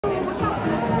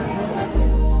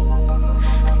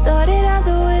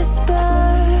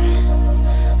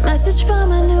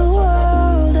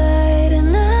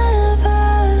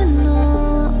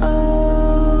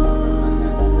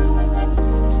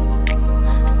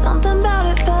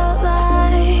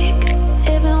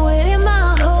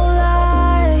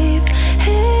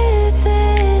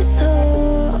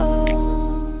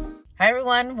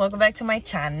everyone, welcome back to my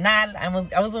channel. I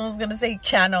was almost gonna say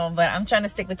channel, but I'm trying to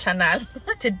stick with channel.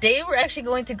 Today we're actually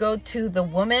going to go to the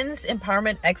Women's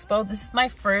Empowerment Expo. This is my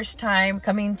first time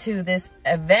coming to this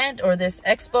event or this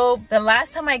expo. The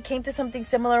last time I came to something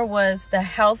similar was the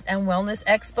Health and Wellness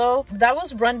Expo. That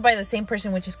was run by the same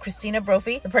person, which is Christina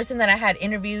Brophy, the person that I had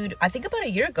interviewed I think about a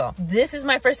year ago. This is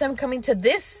my first time coming to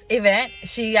this event.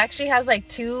 She actually has like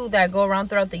two that go around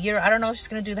throughout the year. I don't know if she's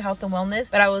gonna do the health and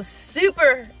wellness, but I was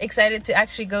super excited to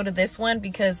actually go to this one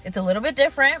because it's a little bit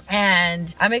different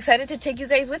and I'm excited to take you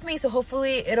guys with me. So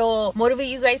hopefully it'll motivate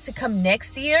you guys to come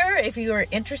next year if you are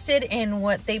interested in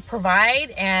what they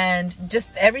provide and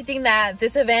just everything that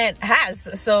this event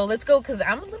has. So let's go because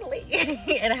I'm a little late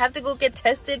and I have to go get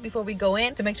tested before we go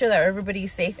in to make sure that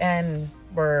everybody's safe and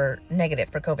we're negative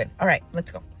for COVID. All right,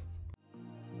 let's go.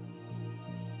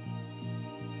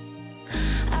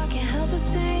 I can't help but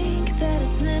think that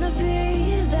it's meant to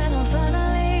be, that I'm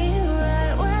finally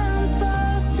right where I'm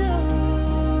supposed to.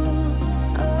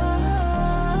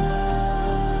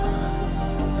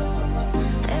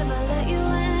 If I let you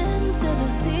into the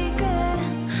secret,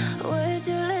 would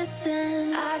you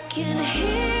listen? I can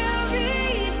hear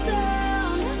each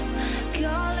sound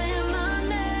calling my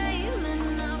name,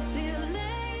 and I feel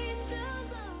angels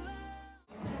around.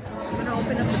 I'm gonna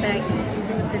open up the bag and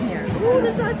see what's in here. Ooh,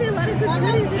 there's actually a lot of good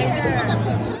goodies in here.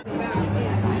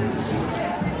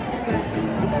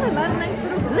 They got a lot of nice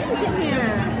little goodies in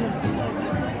here.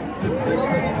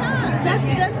 That's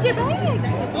your bag.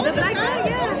 The black bag,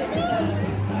 yeah.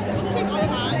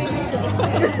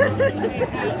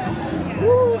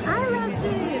 Ooh,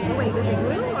 eyelashes. Oh, wait, is it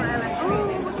glue or eyelash? Oh,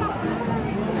 look at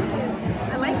eyelashes.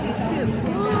 I like these too.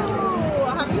 Ooh,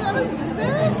 have you ever used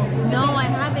this? No, I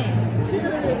haven't. Dude,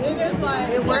 it is like,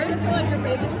 It works? it's like your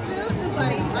bathing suit, because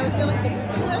like, I was feeling sick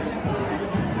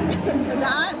for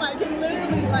that, like, it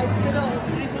literally, like, you know,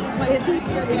 like, It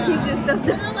keeps your stuff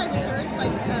you know, like, shirts,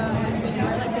 like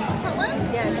the t-shirt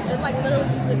ones? Yes. It's like, literally,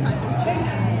 you can touch them.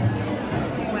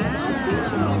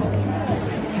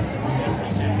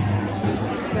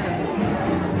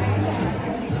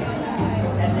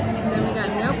 Then we got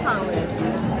nail polish.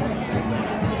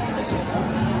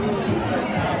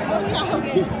 Oh, yeah,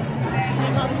 okay.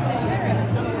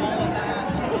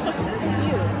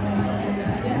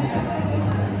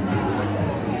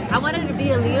 I wanted to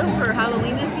be a Leo for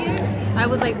Halloween this year. I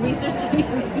was like researching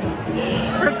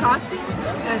for costumes.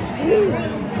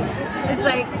 It's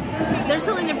like they're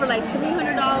selling it for like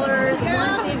 $300,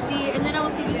 $150, and then I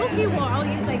was thinking, okay, well I'll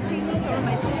use like tape to cover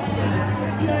my tits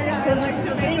because like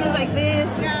the thing is like this.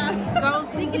 So I was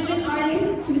thinking women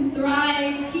artists to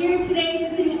thrive here today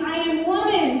to sing I Am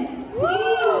Woman.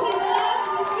 Woo!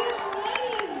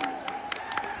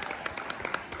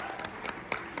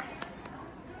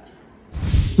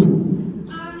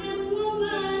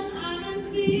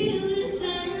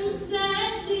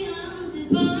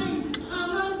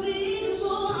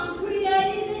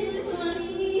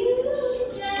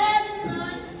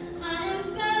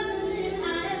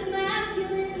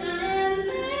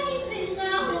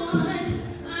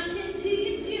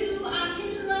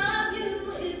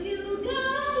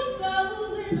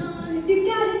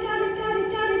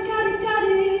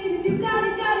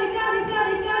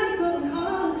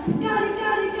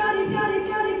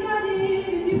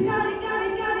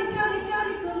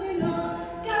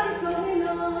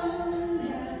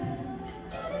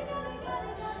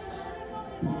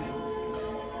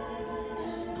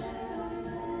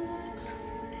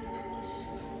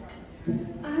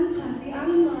 I'm classy,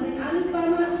 I'm modern, I'm by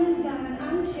my own design,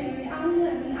 I'm cherry, I'm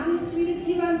lemon, I'm the sweetest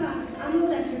key lime pie, I'm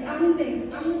electric, I'm bass,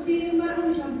 I'm the beat of my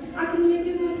own drum, I can make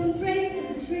your goosebumps raise to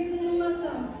the tracing of my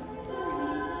thumb.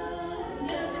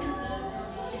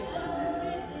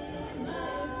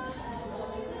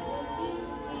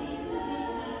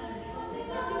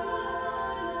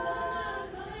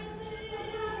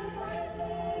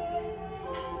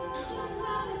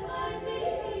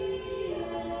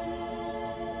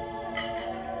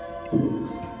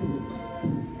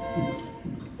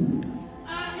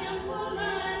 I am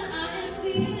woman, I am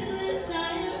fearless, I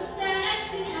am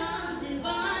sexy, I'm divine.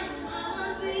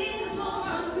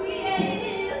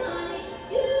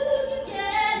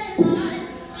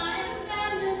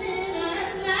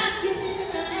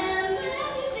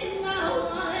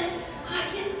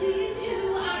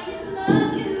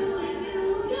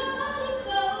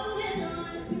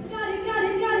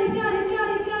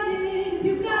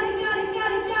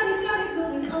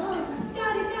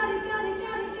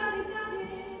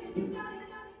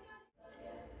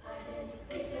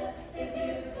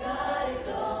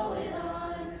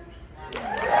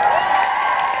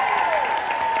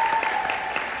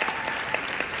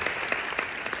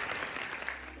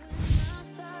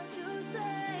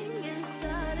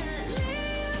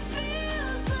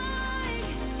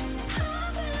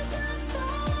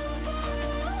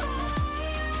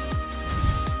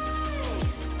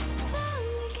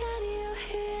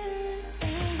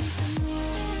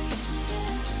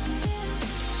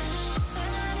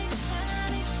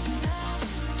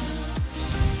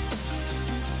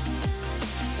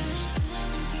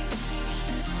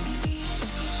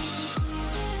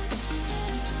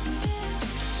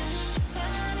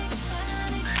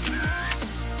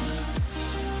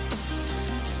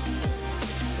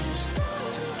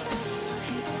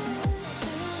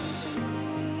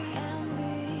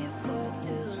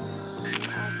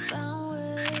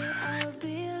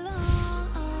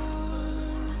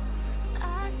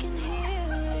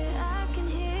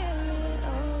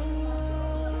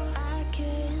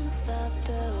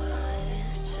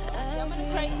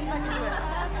 see if I can do it.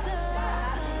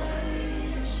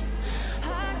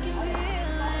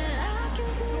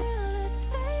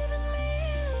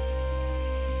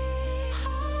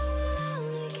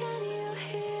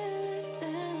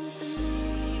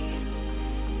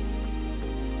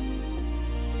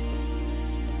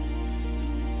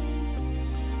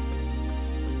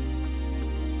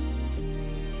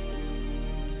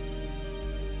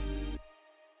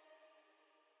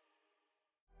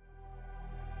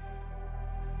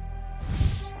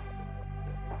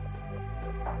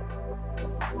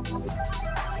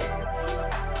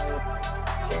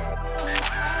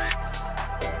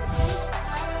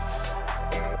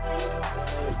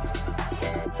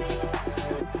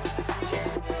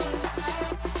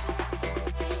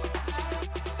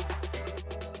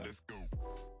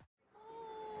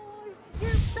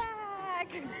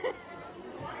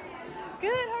 Good,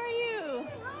 how are you?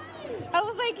 I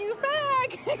was like, you back?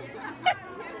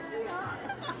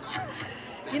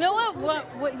 You know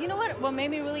what? You know what made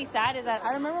me really sad is that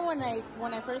I remember when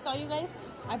I first saw you guys,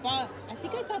 I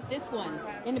think I got this one,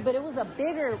 but it was a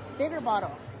bigger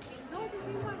bottle. No, the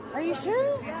same one. Are you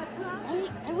sure? Yeah, 2 ounces.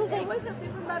 I was like, it was a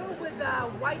different bottle with a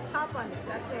white top on it.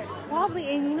 That's it.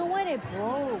 Probably, and you know what? It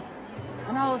broke,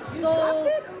 and I was You so dropped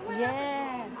it or what?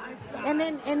 yeah. Oh my God.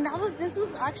 And this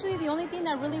was actually the only thing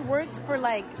that really worked for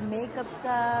like makeup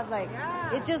stuff. Like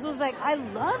Yeah. it just was like I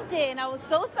loved it, and I was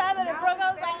so sad that it broke.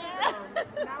 I was like,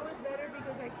 now it's better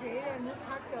because I created a new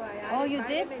cocktail. I added Oh, you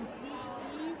did? vitamin C,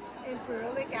 E, and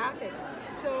ferulic acid.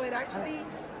 So it actually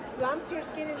plumps your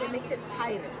skin and it makes it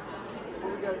tighter. oh.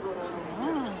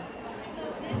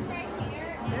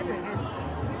 Better enhancement.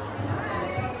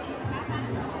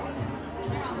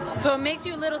 So it makes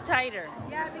you a little tighter.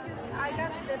 Yeah, because I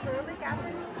got the ferulic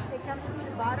acid. It comes from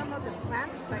the bottom of the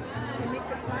plants. Like it makes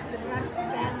the plants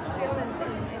stand still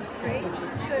and straight.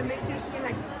 So it makes your skin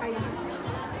like tighter.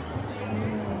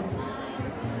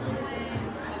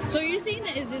 So you're saying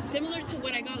that is this similar to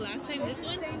what I got last time? It's This the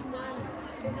one? same one.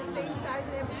 It's the same size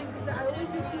and everything. Because I always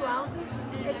do 2 ounces,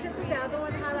 except that the other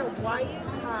one had a white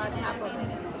cap on it.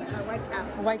 A white cap.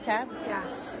 White cap? Yeah.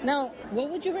 Now, what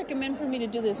would you recommend for me to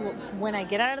do this when I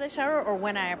get out of the shower or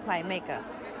when I apply makeup?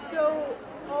 So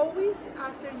always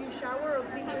after you shower or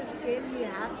clean your skin, you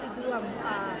have to do a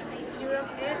serum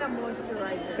and a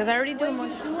moisturizer. Because I already do a When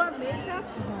you moisturizer. do a makeup,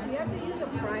 you have to use a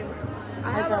primer.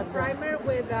 I have thought a so. primer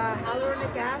with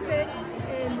hyaluronic acid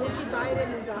and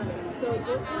multivitamins on it. So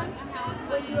this one,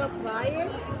 when you apply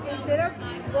it, instead of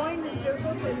going in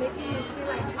circles and making your skin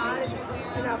like hot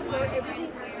and absorb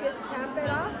everything, just tamp it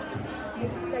off.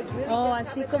 Like really Oh, just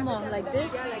así tamp it, como, tamp it, like tamp it.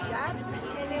 this? Yeah, like that.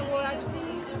 And it will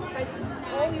actually, like,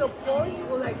 all your pores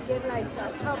will like get like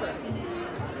covered.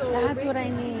 So it That's makes what I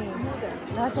your skin need. smoother.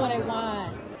 That's what I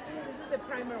want. This is the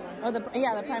primer one. Oh, the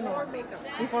primer Before one. makeup.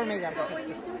 Before makeup. So when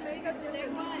you do makeup, just at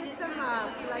least need some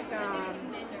like a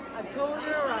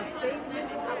toner or a face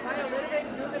mist. Apply a little bit,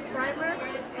 do the primer,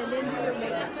 and then do your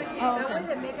makeup. Oh, That okay. way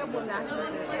the makeup will last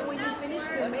longer. And when you finish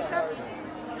your makeup,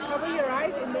 cover your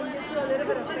eyes and then just do a little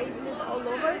bit of face mist all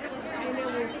over, and it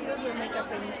will seal your makeup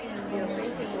in your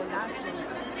face and will last longer.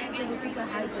 So you keep it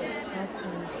hydrated. Okay.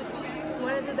 You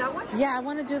want to do that one? Yeah, I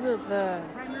want to do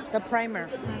the primer.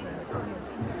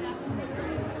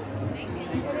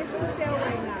 And it's on sale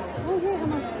right now. Oh yeah, how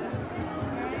much?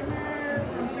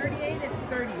 From 38, it's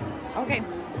 30. Okay.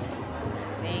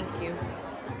 Thank you.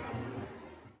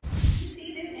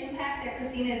 See this impact that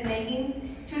Christina is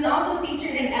making? She was also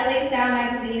featured in LA Style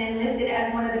magazine and listed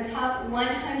as one of the top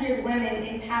 100 women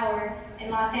in power in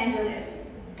Los Angeles.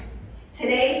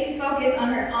 Today, she's focused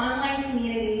on her online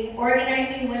community,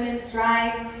 organizing women's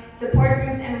strides, support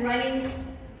groups, and running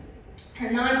her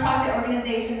nonprofit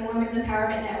organization, the Women's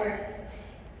Empowerment Network.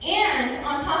 And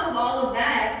on top of all of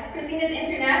that, Christina's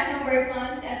international work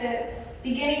launched at the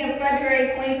beginning of February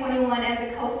 2021 as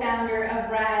the co-founder of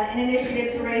RAD, an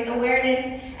initiative to raise awareness,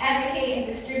 advocate, and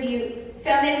distribute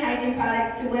feminine hygiene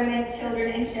products to women,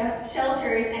 children in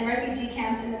shelters and refugee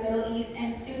camps in the Middle East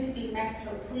and soon to be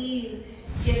Mexico. Please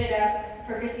give it up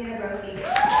for Christina Brophy.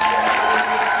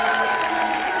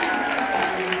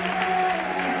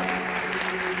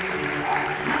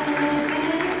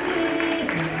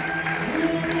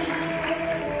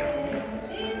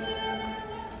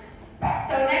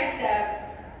 So next up,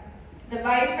 the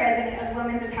Vice President of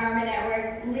Women's Empowerment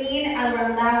Network, Leen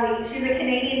Alramlawi. She's a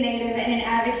Canadian native and an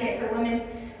advocate for women's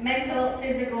mental,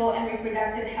 physical, and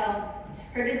reproductive health.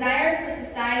 Her desire for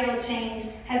societal change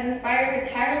has inspired her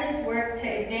tireless work to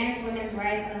advance women's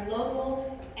rights on a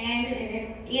local and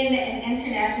in an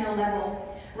international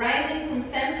level. Rising from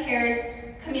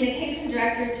FemCare's communication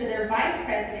director to their vice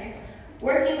president,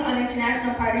 Working on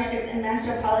international partnerships and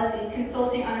menstrual policy,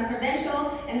 consulting on a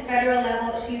provincial and federal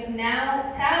level, she's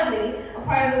now proudly a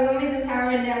part of the Women's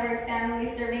Empowerment Network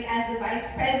family, serving as the Vice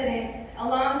President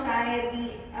alongside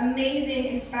the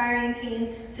amazing, inspiring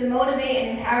team to motivate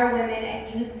and empower women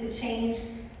and youth to change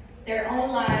their own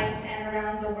lives and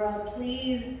around the world.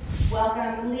 Please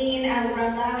welcome Leen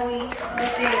Alramlawi to the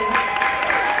stage.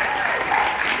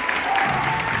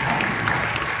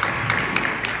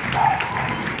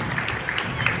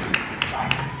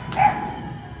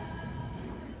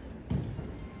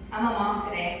 I'm a mom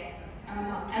today.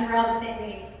 And we're all the same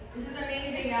age. This is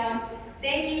amazing, y'all.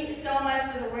 Thank you so much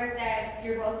for the work that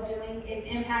you're both doing. It's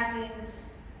impacting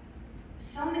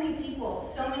so many people,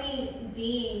 so many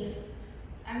beings.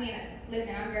 I mean,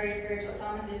 listen, I'm very spiritual, so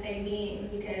I'm gonna just say beings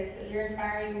because you're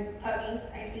inspiring puppies.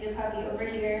 I see the puppy over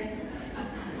here.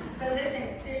 But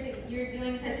listen, seriously, you're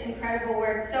doing such incredible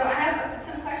work. So I have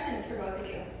some questions for both of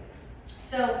you.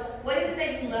 So what is it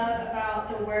that you love about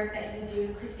the work that you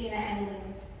do, Christina and Leen?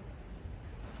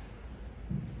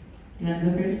 You want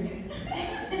to go first?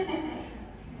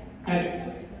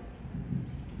 Okay.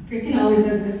 Christina always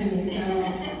does this to me, so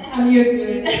I'm used to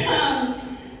it.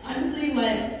 Honestly,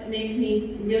 what makes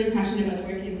me really passionate about the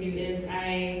work I do is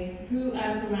I grew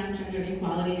up around gender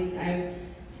inequalities. I've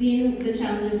seen the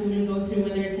challenges women go through,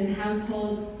 whether it's in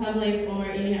households, public, or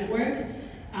even at work.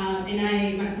 And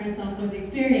I myself was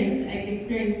experienced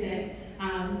it.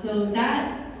 So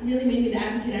that really made me the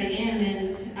advocate I am.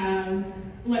 And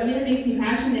what really makes me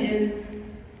passionate is,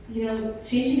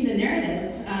 changing the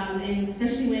narrative. And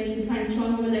especially when you find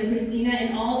strong women like Christina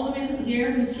and all the women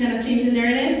here who's trying to change the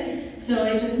narrative. So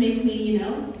it just makes me,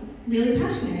 really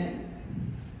passionate.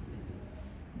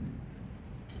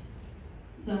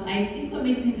 So I think what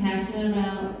makes me passionate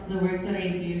about the work that I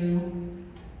do,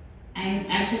 I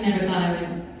actually never thought I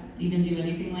would even do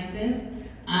anything like this.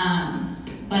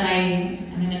 But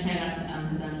I'm gonna try not to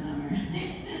because I'm an ummer.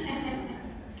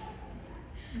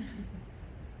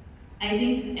 I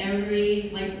think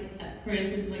for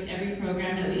instance, every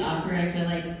program that we offer, I feel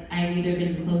like I've either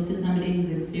been close to somebody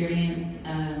who's experienced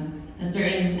a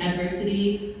certain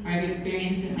adversity, or I've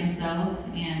experienced it myself.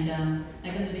 And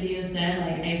like as the video said,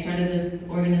 I started this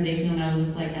organization when I was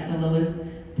just at the lowest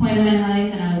point in my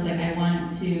life, and I was like, I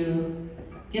want to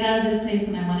get out of this place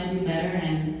and I want to do better.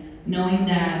 And knowing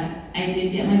that I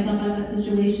did get myself out of that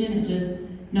situation, and just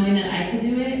knowing that I could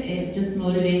do it, it just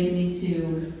motivated me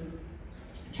to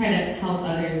try to help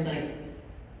others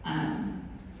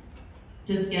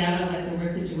just get out of the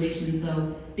worst situation.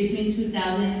 So between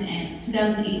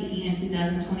 2018 and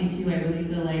 2022, I really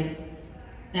feel like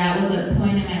that was a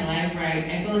point in my life where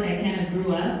I feel like I kind of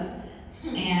grew up,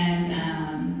 and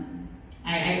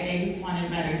I just wanted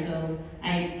better. So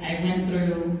I went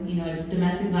through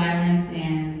domestic violence,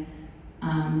 and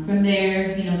from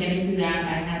there, getting through that,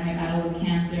 I had my battle with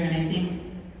cancer, and I think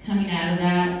coming out of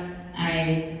that,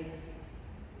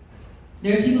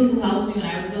 there's people who helped me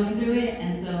when I was going through it,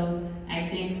 and so I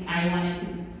think I wanted to,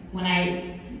 when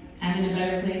I'm in a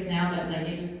better place now, but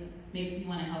it just makes me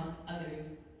want to help others.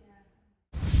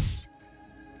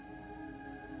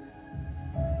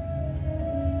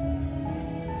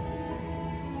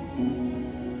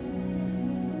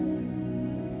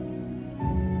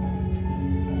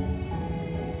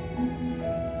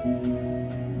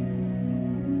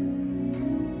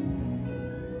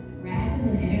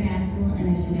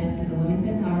 Initiative to the Women's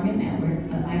Empowerment Network,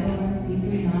 a 501c3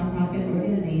 nonprofit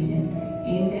organization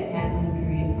aimed at tackling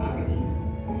period poverty.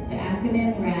 The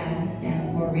acronym RAD stands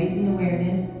for Raising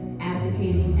Awareness,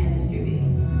 Advocating, and Distributing.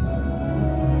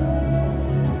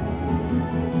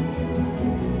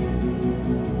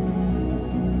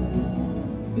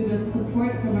 Through the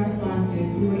support from our sponsors,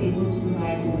 we were able to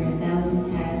provide over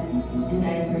 1,000 pads and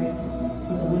diapers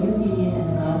for the Women's Union and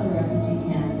the Gaza refugee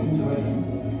camp in Jordan.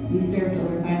 We served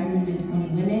over 520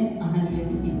 women,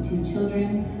 152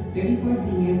 children, 34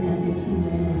 seniors, and 15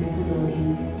 women with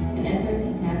disabilities, in an effort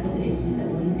to tackle the issues that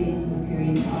women face with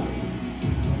period poverty.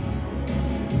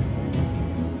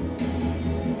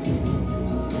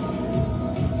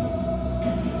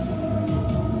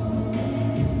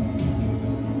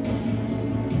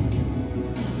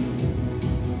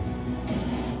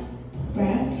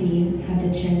 RAD team had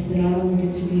the chance to not only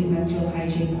distribute menstrual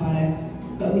hygiene products,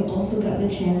 but we also got the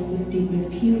chance to speak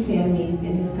with few families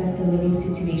and discuss the living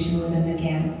situation within the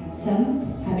camp.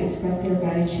 Some have expressed their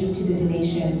gratitude to the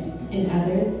donations, and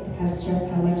others have stressed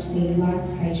how much they lacked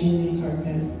hygiene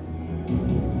resources.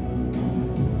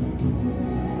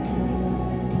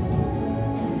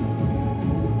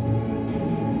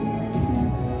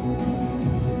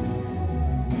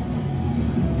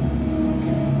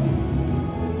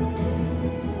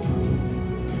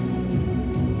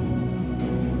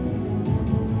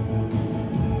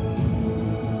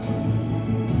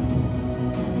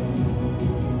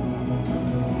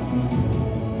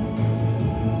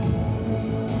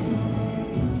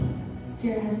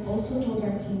 also told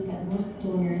our team that most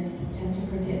donors tend to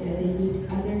forget that they need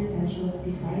other essentials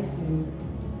besides food.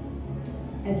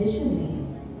 Additionally,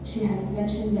 she has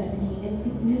mentioned that the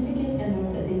insignificant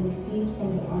amount that they received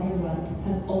from the honor run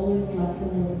have always left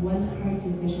them with one hard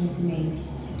decision to make.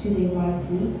 Do they buy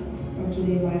food or do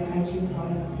they buy hygiene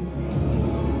products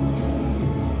instead?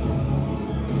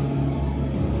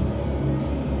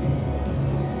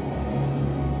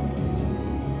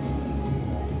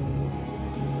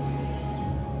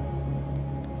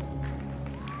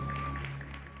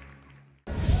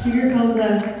 Give yourselves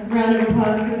a round of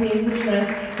applause for being such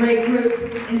a great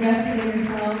group, investing in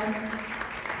yourselves.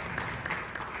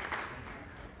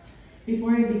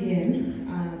 Before I begin,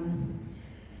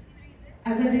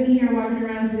 as I've been here walking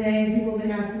around today, people have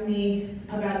been asking me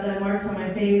about the marks on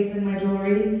my face and my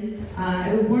jewelry.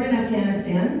 I was born in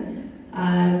Afghanistan,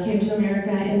 came to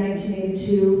America in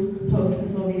 1982, post the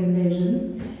Soviet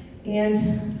invasion.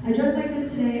 And I dress like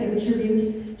this today as a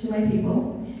tribute to my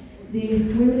people. The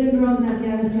women and girls in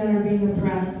Afghanistan are being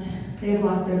oppressed. They have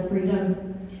lost their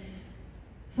freedom.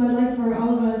 So I'd like for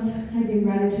all of us, I'd be in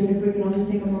gratitude if we could all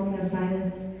just take a moment of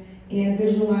silence and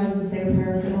visualize and say a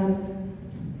prayer for them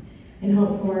and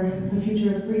hope for a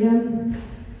future of freedom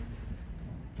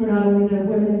for not only the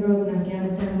women and girls in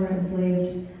Afghanistan who are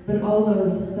enslaved, but all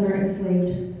those that are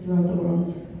enslaved throughout the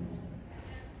world.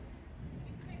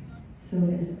 So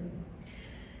it is.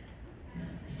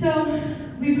 So,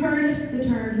 we've heard the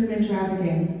term human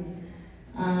trafficking.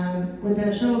 With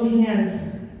a show of hands,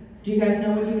 do you guys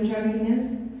know what human trafficking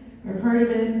is? Or heard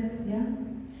of it? Yeah?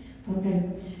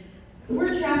 Okay. The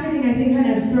word trafficking, I think,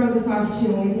 kind of throws us off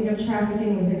too. When we think of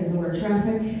trafficking, we think of the word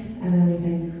traffic, and then we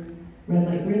think red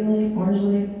light, green light, orange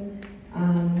light.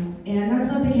 And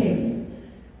that's not the case.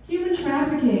 Human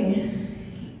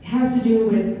trafficking has to do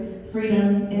with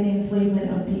freedom and the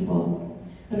enslavement of people,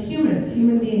 of humans,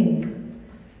 human beings.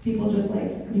 People just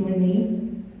like you and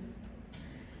me.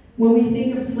 When we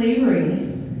think of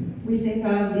slavery, we think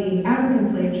of the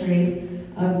African slave trade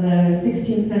of the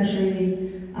 16th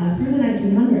century through the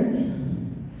 1900s.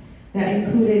 That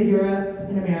included Europe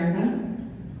and America.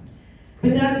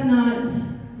 But that's not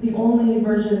the only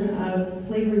version of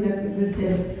slavery that's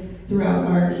existed throughout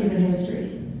our human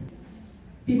history.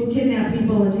 People kidnap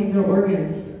people and take their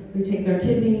organs. They take their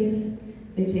kidneys,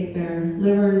 they take their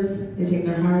livers, they take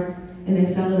their hearts, and they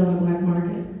sell it on the black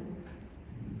market.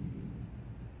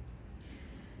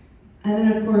 And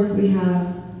then, of course, we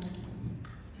have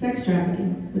sex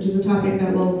trafficking, which is a topic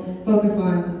that we'll focus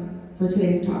on for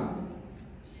today's talk.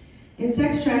 And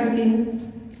sex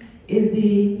trafficking is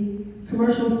the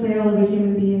commercial sale of a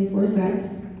human being for sex,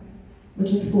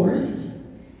 which is forced.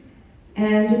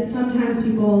 And sometimes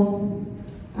people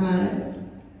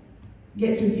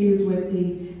get confused with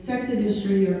the sex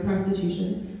industry or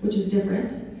prostitution, which is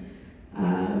different.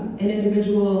 An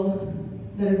individual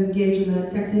that is engaged in the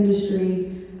sex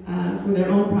industry for their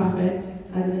own profit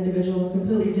as an individual is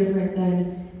completely different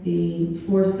than the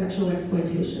forced sexual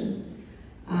exploitation.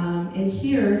 And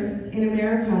here in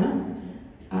America,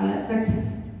 sex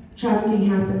trafficking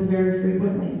happens very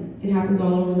frequently. It happens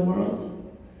all over the world.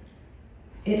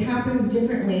 It happens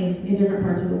differently in different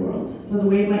parts of the world. So the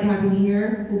way it might happen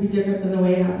here will be different than the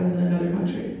way it happens in another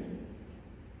country.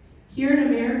 Here in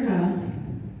America,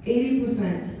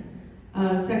 80%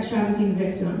 of sex trafficking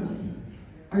victims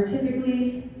are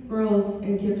typically girls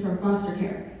and kids from foster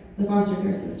care, the foster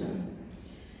care system.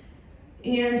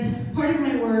 And part of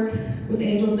my work with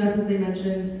Angel's Nest, as they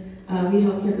mentioned, we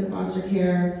help kids in foster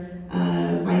care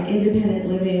find independent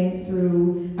living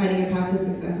through finding a path to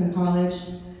success in college.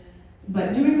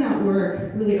 But doing that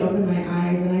work really opened my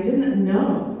eyes, and I didn't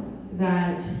know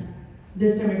that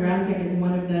this demographic is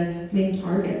one of the main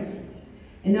targets.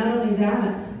 And not only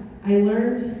that, I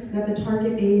learned that the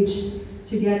target age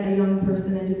to get a young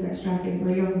person into sex trafficking, or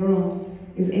a young girl,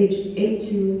 is age 8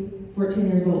 to 14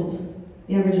 years old,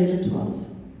 the average age of 12.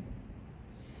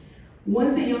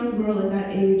 Once a young girl at that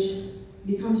age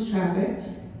becomes trafficked,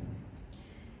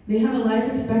 they have a life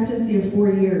expectancy of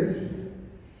 4 years.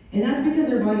 And that's because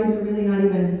their bodies are really not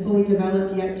even fully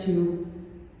developed yet to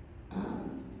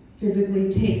physically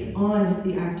take on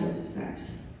the act of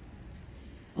sex.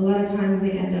 A lot of times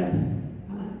they end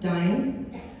up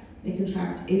dying. They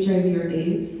contract HIV or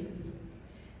AIDS.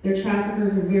 Their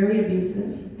traffickers are very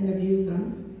abusive and abuse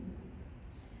them.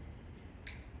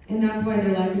 And that's why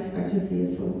their life expectancy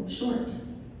is so short.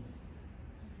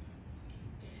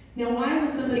 Now, why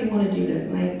would somebody want to do this?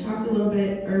 And I talked a little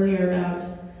bit earlier about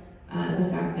the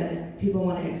fact that people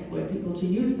want to exploit people to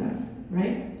use them,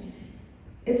 right?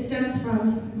 It stems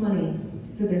from money.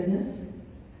 It's a business.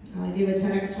 I gave a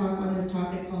TEDx talk on this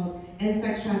topic called End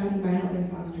Sex Trafficking by Helping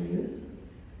Foster Youth.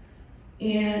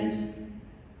 And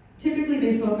typically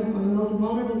they focus on the most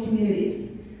vulnerable communities.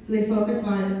 So they focus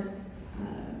on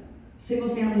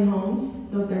single family homes,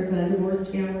 so if there's a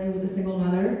divorced family with a single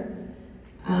mother,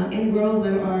 and girls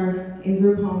that are in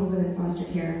group homes and in foster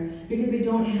care, because they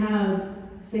don't have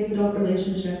safe adult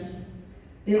relationships.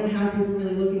 They don't have people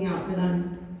really looking out for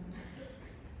them.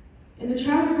 And the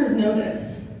traffickers know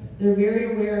this. They're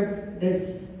very aware of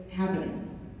this happening.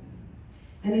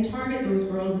 And they target those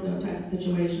girls in those types of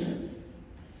situations.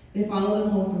 They follow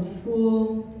them home from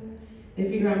school, they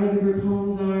figure out where the group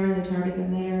homes are, and they target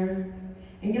them there.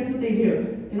 And guess what they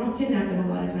do? They don't kidnap them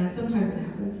a lot of times. Sometimes it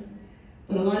happens.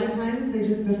 But a lot of times they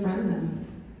just befriend them.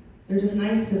 They're just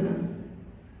nice to them.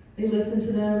 They listen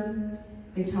to them.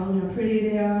 They tell them how pretty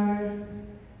they are.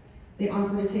 They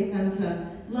offer to take them to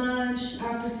lunch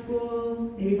after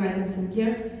school, maybe buy them some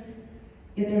gifts,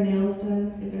 get their nails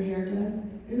done, get their hair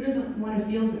done. Who doesn't want to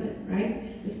feel good,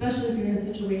 right? Especially if you're in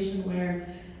a situation where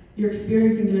you're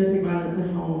experiencing domestic violence at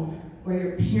home, or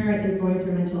your parent is going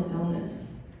through mental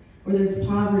illness, or there's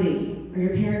poverty, or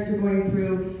your parents are going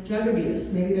through drug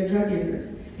abuse. Maybe they're drug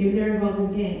users. Maybe they're involved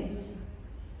in gangs.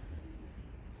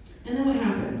 And then what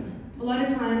happens? A lot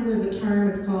of times there's a term,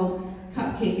 it's called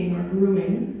cupcaking or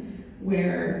grooming,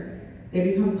 where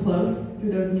they become close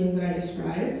through those means that I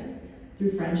described,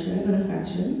 through friendship and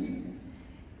affection.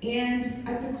 And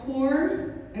at the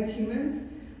core, as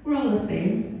humans, we're all the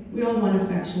same. We all want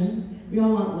affection. We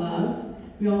all want love.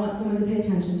 We all want someone to pay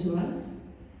attention to us.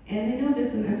 And they know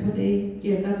this, and that's what they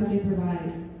give. That's what they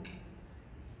provide.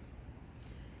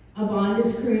 A bond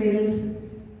is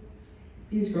created.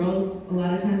 These girls, a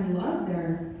lot of times, love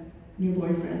their new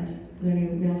boyfriend, their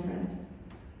new male friend.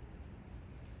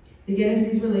 They get into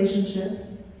these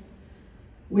relationships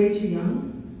way too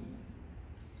young.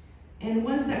 And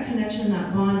once that connection,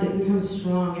 that bond, it becomes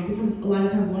strong. It becomes, a lot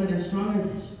of times, one of their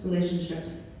strongest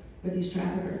relationships with these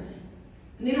traffickers.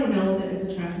 And they don't know that it's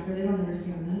a trafficker. They don't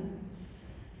understand that.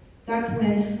 That's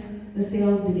when the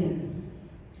sales begin.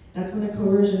 That's when the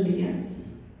coercion begins.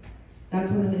 That's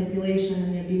when the manipulation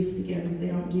and the abuse begins if they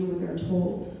don't do what they're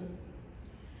told.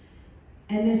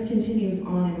 And this continues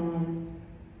on and on.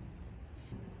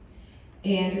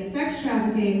 And sex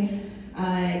trafficking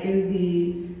is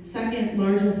the second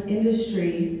largest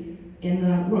industry in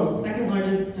the world, second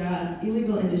largest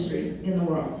illegal industry in the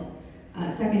world,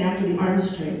 second after the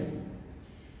arms trade.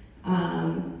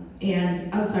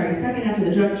 Second after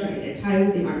the drug trade. It ties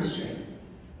with the arms trade.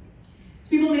 So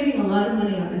people are making a lot of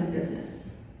money on this business.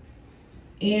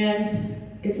 And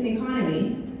it's an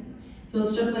economy. So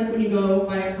it's just like when you go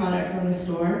buy a product from the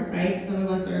store, right? Some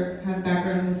of us have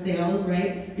backgrounds in sales,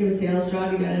 right? If you have a sales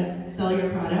job, you gotta sell your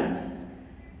product.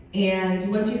 And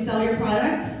once you sell your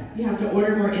product, you have to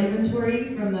order more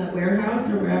inventory from the warehouse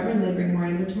or wherever, and they bring more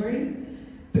inventory.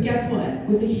 But guess what?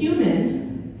 With a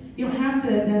human, you don't have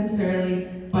to necessarily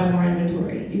buy more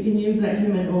inventory. You can use that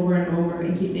human over and over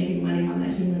and keep making money on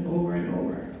that human over and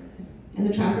over. And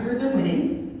the traffickers are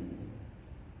winning.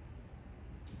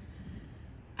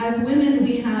 As women,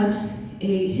 we have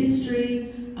a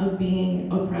history of being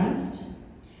oppressed,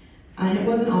 and it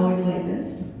wasn't always like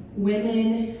this.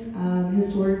 Women,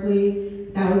 historically,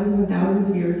 thousands and thousands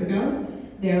of years ago,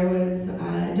 there was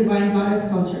divine goddess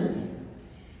cultures,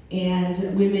 and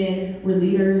women were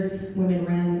leaders, women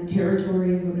ran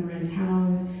territories, women ran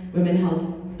towns, women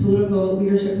held political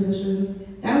leadership positions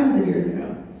thousands of years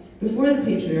ago, before the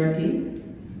patriarchy.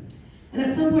 And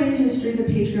at some point in history, the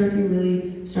patriarchy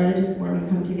really started to form and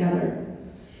come together.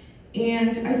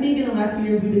 And I think in the last few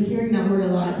years, we've been hearing that word a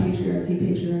lot,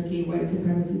 patriarchy, white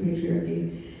supremacy,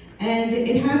 patriarchy. And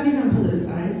it has become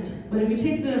politicized, but if you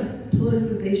take the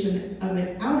politicization of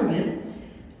it out of it,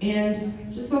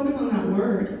 and just focus on that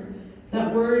word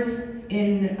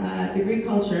in the Greek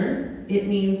culture, it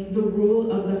means the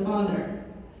rule of the father.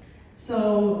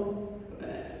 So,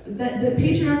 the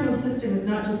patriarchal system is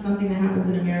not just something that happens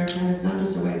in America, and it's not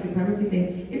just a white supremacy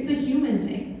thing. It's a human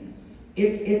thing.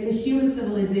 It's a human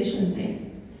civilization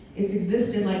thing. It's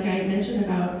existed, like I mentioned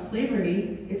about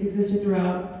slavery, it's existed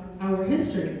throughout our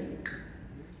history.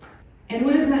 And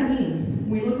what does that mean?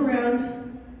 When we look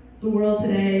around the world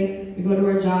today, we go to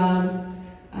our jobs,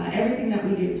 everything that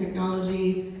we do,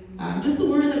 technology, just the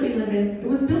world that we live in, it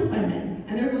was built by men.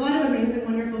 And there's a lot of amazing,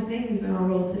 wonderful things in our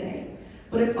world today.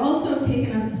 But it's also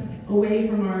taken us away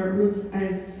from our roots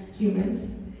as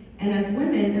humans. And as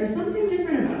women, there's something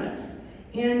different about us.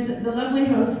 And the lovely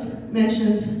host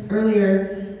mentioned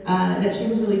earlier that she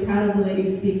was really proud of the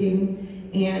lady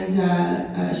speaking. And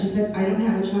she said, I don't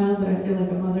have a child, but I feel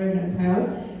like a mother and I'm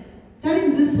proud. That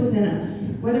exists within us,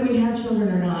 whether we have children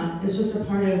or not. It's just a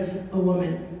part of a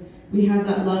woman. We have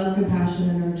that love, compassion,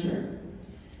 and nurture.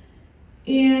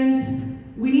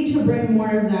 And we need to bring more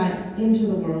of that into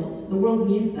the world. The world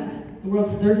needs that. The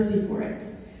world's thirsty for it.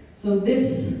 So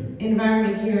this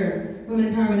environment here,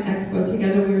 Women Empowerment Expo,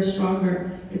 Together We Are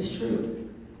Stronger, it's true.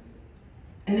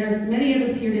 And there's many of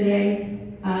us here today,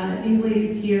 these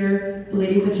ladies here, the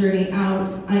ladies at Journey Out,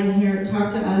 I'm here,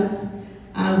 Talk to Us.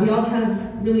 We all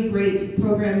have really great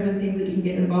programs and things that you can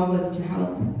get involved with to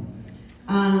help.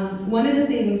 One of the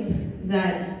things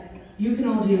that you can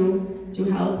all do to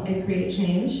help and create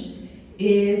change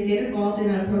is get involved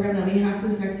in a program that we have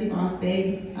through Sexy Boss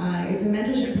Babe. It's a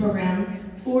mentorship program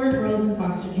for girls in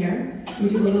foster care. We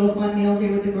do a little fun nail day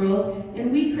with the girls,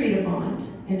 and we create a bond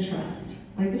and trust,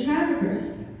 like the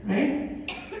traffickers,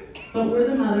 right? But we're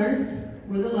the mothers,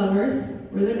 we're the lovers,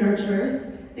 we're the nurturers.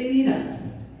 They need us.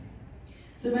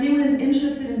 So if anyone is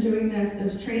interested in doing this,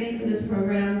 there's training for this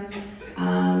program.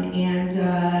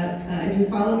 If you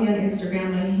follow me on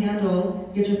Instagram, my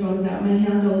handle, get your phones out, my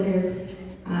handle is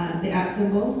the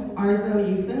 @ Arzo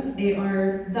Yusuf, the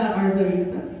Arzo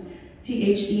Yusuf,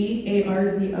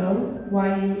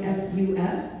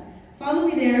 TheArzoYusuf. Follow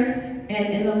me there, and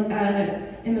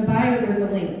in the bio there's a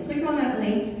link. Click on that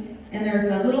link, and there's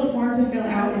a little form to fill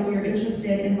out if you're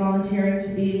interested in volunteering to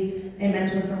be a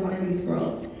mentor for one of these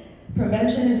girls.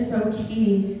 Prevention is so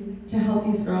key to help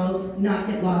these girls not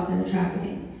get lost in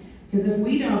trafficking. Because if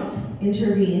we don't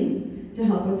intervene to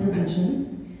help with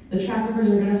prevention, the traffickers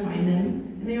are going to find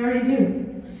them, and they already do.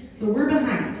 So we're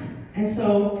behind. And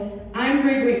so I'm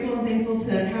very grateful and thankful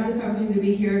to have this opportunity to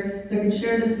be here so I can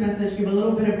share this message, give a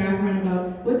little bit of background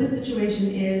about what the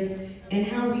situation is and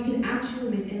how we can actually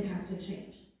make impact and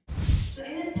change. So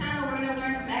in this panel, we're going to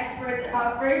learn from experts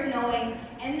about first knowing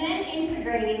and then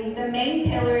integrating the main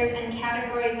pillars and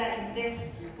categories that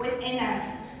exist within us,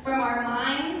 from our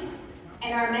mind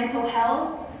and our mental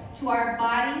health, to our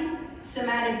body,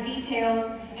 somatic details,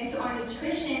 and to our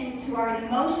nutrition, to our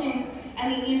emotions,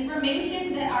 and the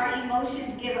information that our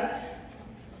emotions give us.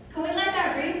 Can we let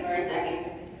that breathe for a second?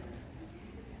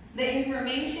 The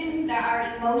information that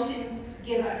our emotions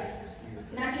give us.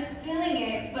 Not just feeling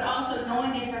it, but also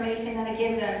knowing the information that it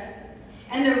gives us.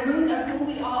 And the root of who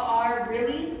we all are,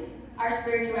 really, our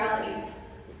spirituality.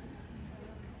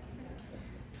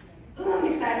 Ooh, I'm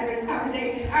excited for this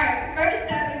conversation. All right,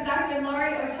 first up is Dr.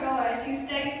 Lori Ochoa. She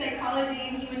studied psychology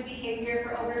and human behavior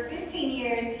for over 15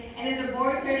 years and is a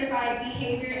board-certified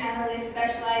behavior analyst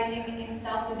specializing in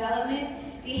self-development,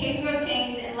 behavioral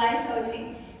change, and life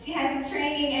coaching. She has the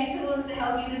training and tools to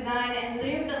help you design and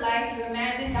live the life you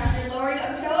imagine. Dr. Lori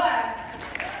Ochoa.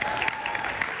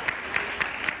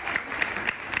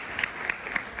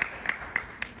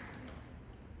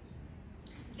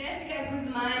 Jessica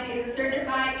Guzman is a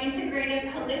certified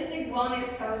integrative holistic wellness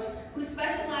coach who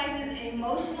specializes in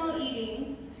emotional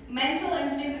eating, mental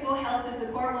and physical health to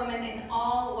support women in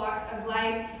all walks of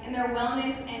life in their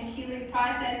wellness and healing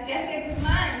process. Jessica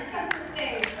Guzman, come to the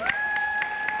stage.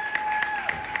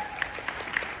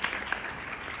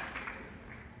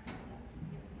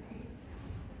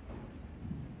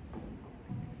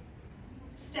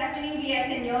 Stephanie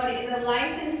Villasenor is a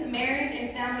licensed marriage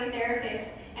and family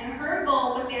therapist, and her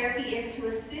goal with therapy is to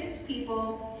assist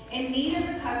people in need of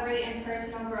recovery and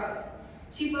personal growth.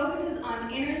 She focuses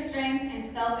on inner strength and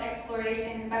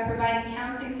self-exploration by providing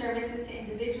counseling services to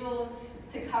individuals,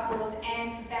 to couples,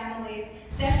 and to families.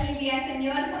 Stephanie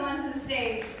Villasenor, come onto the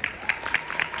stage.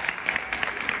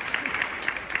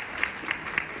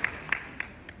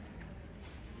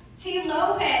 T.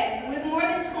 Lopez, with more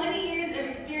than 20 years of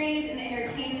experience in the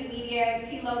entertainment media,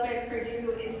 T. Lopez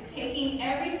Perdue is taking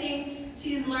everything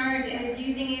she's learned and is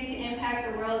using it to impact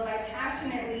the world by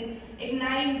passionately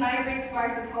igniting vibrant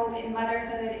sparks of hope in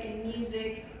motherhood, in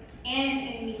music, and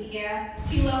in media.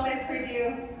 T. Lopez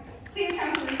Perdue, please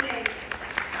come to the stage.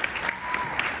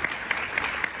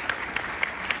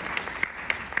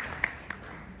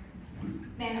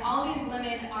 Man, all these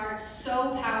women are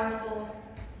so powerful.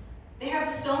 They have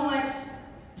so much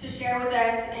to share with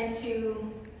us and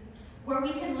to where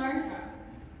we can learn from.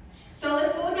 So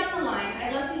let's go down the line.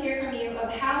 I'd love to hear from you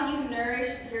of how you nourish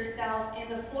yourself in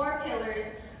the 4 pillars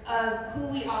of who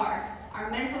we are: our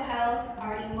mental health,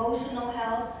 our emotional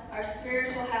health, our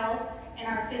spiritual health, and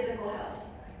our physical health.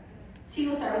 T,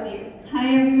 we'll start with you.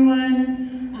 Hi everyone.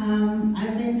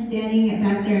 I've been standing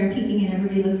back there and peeking and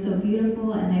everybody looks so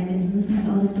beautiful, and I've been listening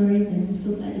to all the stories and I'm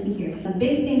so glad to be here. A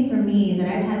big thing for me that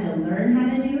I've had to learn how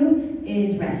to do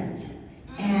is rest.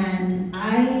 And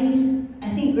I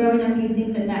think growing up you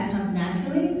think that that comes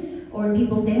naturally, or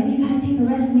people say, oh, you gotta take a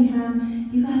rest,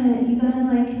 Mija. You gotta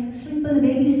like sleep when the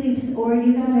baby sleeps, or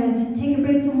you gotta take a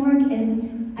break from work.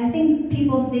 And I think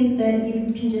people think that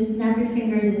you can just snap your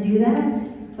fingers and do that.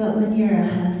 but when you're a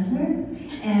hustler,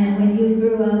 and when you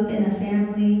grew up in a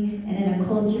family and in a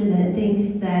culture that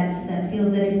thinks that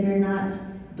feels that if you're not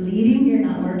bleeding, you're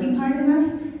not working hard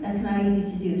enough, that's not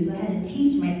easy to do. So I had to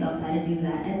teach myself how to do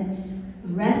that. And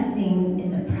resting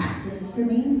is a practice for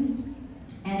me,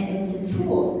 and it's a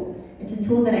tool. It's a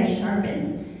tool that I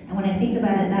sharpen. And when I think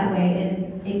about it that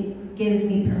way, it gives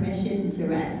me permission to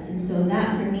rest. And so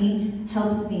that for me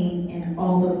helps me in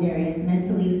all those areas,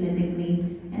 mentally,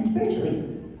 physically, and spiritually.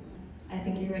 I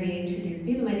think you already introduced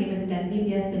me, but my name is Stephanie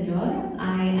Villasenor.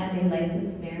 I am a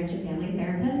licensed marriage and family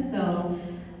therapist. So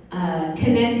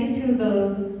connecting to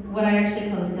those, what I actually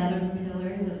call the 7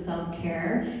 pillars of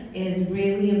self-care, is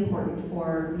really important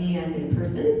for me as a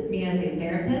person, me as a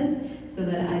therapist, so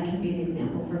that I can be an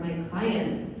example for my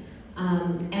clients.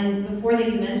 And the 4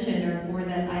 that you mentioned are 4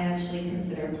 that I actually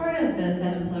consider part of the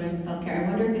 7 pillars of self-care. I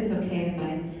wonder if it's okay if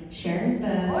I share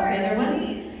the other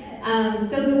one?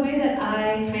 So the way that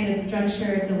I kind of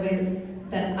structure the way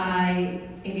that I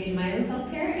engage my own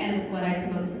self-care and what I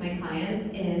promote to my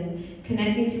clients is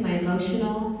connecting to my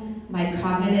emotional, my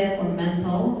cognitive or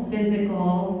mental,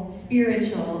 physical,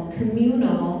 spiritual,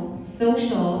 communal,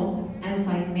 social, and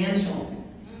financial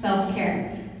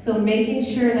self-care. So making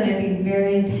sure that I'm being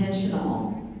very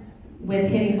intentional with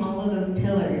hitting all of those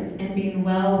pillars and being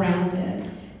well-rounded.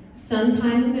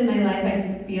 Sometimes in my life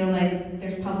I feel like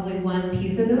there's probably one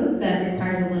piece of those that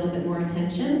requires a little bit more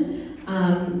attention.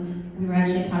 We were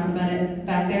actually talking about it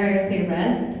back there. I would say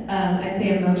rest. I'd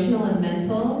say emotional and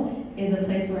mental is a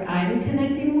place where I'm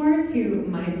connecting more to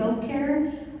my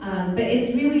self-care. But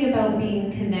it's really about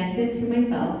being connected to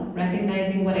myself,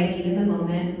 recognizing what I need in the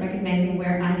moment, recognizing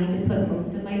where I need to put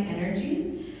most of my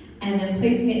energy, and then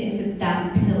placing it into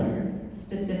that pillar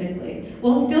specifically.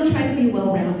 While still trying to be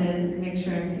well-rounded, make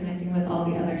sure I'm connecting with all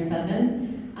the other 7.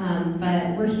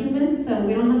 But we're human, so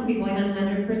we don't have to be going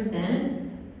 100%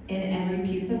 in every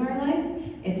piece of our life.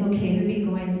 It's okay to be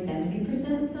going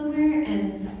 70% somewhere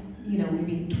and,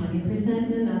 maybe 20%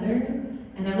 in another.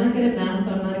 And I'm not good at math,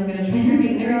 so I'm not even going to try to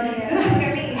be there. So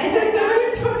I said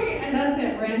 7 or 20, and that's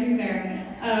it, ran through there.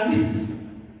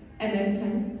 And then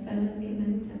 10, 7, 8,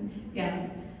 9, 10. Yeah.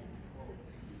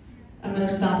 I'm going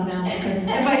to stop now, because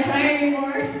if I try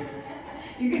anymore,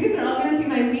 you guys are all going to see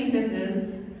my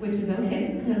weaknesses, which is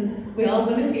okay, because we all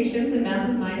have limitations, and math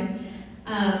is mine.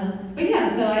 But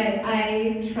yeah, so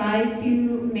I try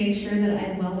to make sure that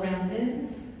I'm well-rounded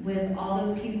with all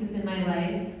those pieces in my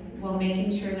life, while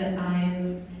making sure that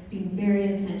I'm being very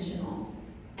intentional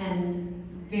and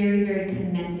very, very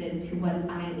connected to what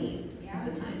I need at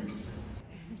the time.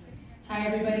 Hi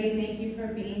everybody, thank you for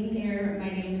being here. My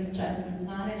name is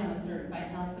Guzman, and I'm a certified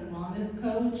health and wellness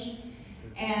coach.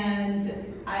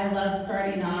 And I love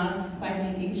starting off by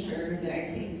making sure that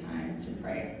I take time to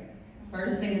pray.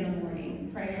 First thing in the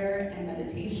morning, prayer and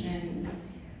meditation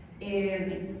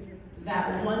is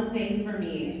that one thing for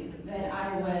me that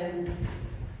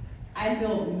I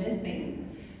feel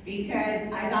missing,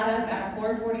 because I got up at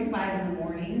 4:45 in the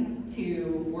morning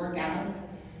to work out.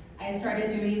 I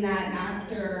started doing that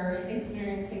after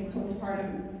experiencing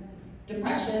postpartum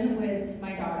depression with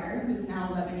my daughter, who's now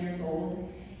 11 years old.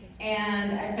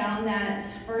 And I found that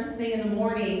first thing in the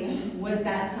morning was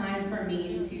that time for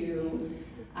me to,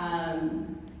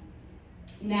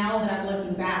 now that I'm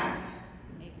looking back,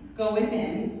 go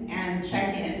within and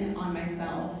check in on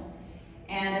myself.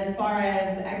 And as far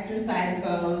as exercise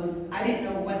goes, I didn't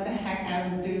know what the heck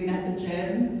I was doing at the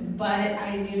gym, but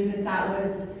I knew that that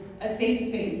was a safe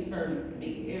space for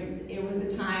me. It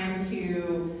was a time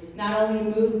to not only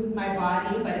move my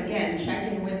body, but again,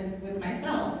 check in with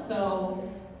myself.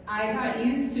 So I got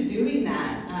used to doing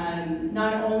that,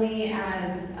 not only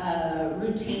as a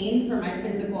routine for my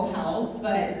physical health,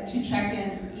 but to check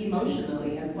in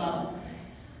emotionally as well.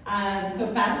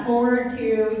 So fast forward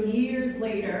to years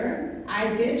later,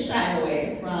 I did shy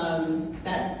away from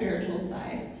that spiritual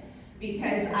side,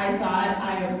 because I thought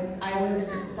I was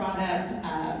brought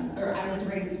up, or I was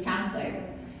raised Catholic.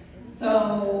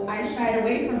 So I shied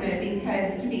away from it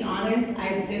because, to be honest,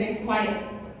 I didn't quite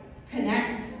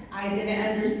connect. I didn't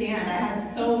understand. I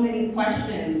had so many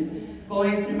questions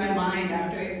going through my mind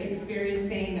after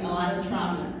experiencing a lot of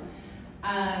trauma.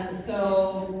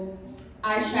 So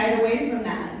I shied away from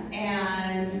that.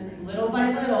 And little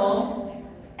by little,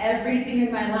 everything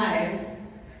in my life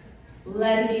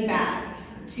led me back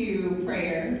to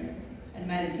prayer and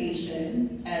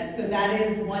meditation. So that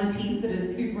is one piece that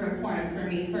is super important for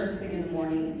me first thing in the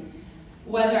morning.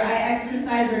 Whether I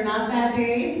exercise or not that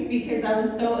day, because I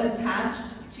was so attached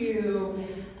to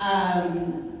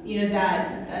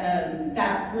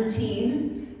that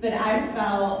routine that I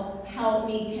felt helped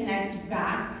me connect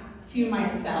back to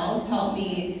myself helped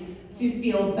me to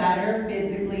feel better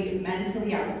physically,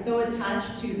 mentally. I was so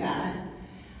attached to that.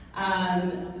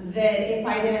 That if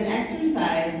I didn't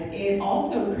exercise, it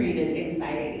also created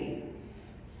anxiety.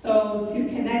 So to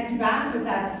connect back with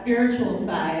that spiritual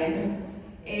side,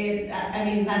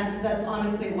 that's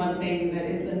honestly one thing that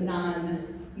is a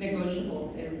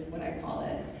non-negotiable, is what I call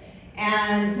it.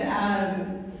 And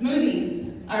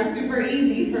smoothies are super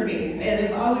easy for me.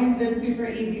 They've always been super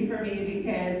easy for me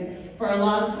because for a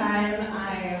long time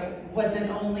I wasn't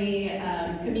only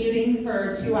commuting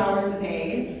for 2 hours a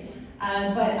day,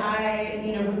 but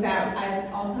I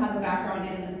also have a background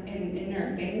in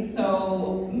nursing,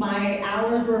 so my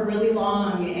hours were really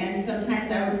long, and sometimes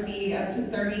I would see up to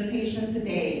 30 patients a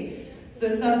day.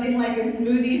 So something like a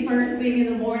smoothie first thing in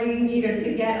the morning,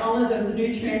 to get all of those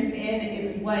nutrients in,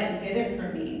 it's what did it for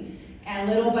me. And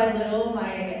little by little,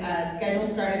 my schedule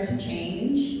started to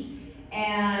change.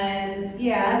 And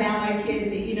yeah, now I can,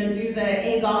 do the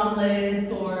egg omelets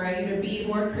or, be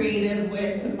more creative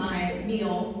with my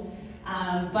meals.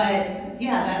 But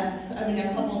yeah, that's,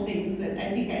 a couple things that I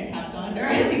think I tapped on, or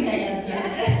I think I answered.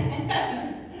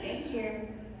 Yeah. Thank you.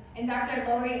 And Dr.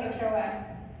 Lori Ochoa.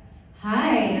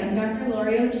 Hi, I'm Dr.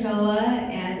 Lori Ochoa,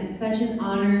 and it's such an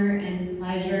honor and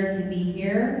pleasure to be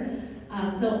here.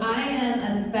 So I am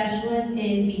a specialist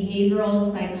in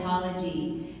behavioral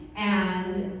psychology,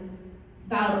 and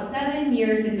about 7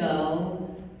 years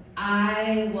ago,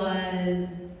 I was,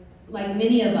 like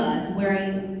many of us,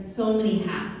 wearing so many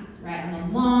hats, right? I'm a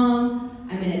mom,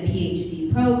 I'm in a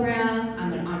PhD program,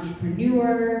 I'm an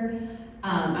entrepreneur,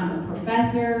 I'm a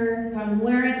professor, so I'm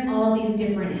wearing all these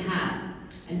different hats.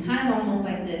 And kind of almost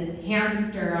like this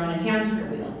hamster on a hamster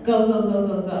wheel. Go, go, go,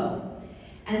 go, go.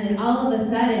 And then all of a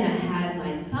sudden I had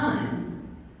my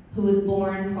son, who was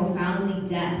born profoundly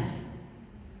deaf.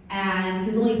 And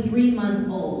he was only 3 months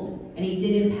old, and he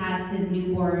didn't pass his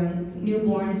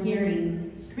newborn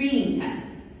hearing screening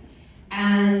test.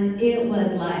 And it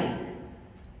was like,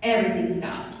 everything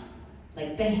stopped.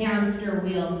 Like the hamster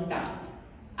wheel stopped.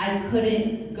 I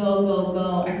couldn't go, go,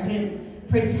 go. I couldn't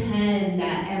pretend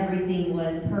that everything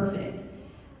was perfect,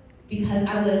 because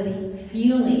I was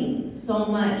feeling so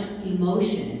much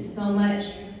emotion, so much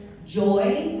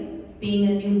joy being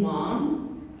a new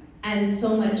mom, and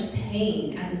so much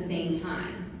pain at the same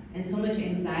time, and so much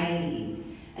anxiety.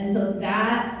 And so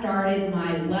that started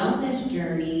my wellness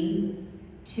journey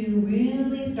to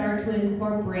really start to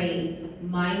incorporate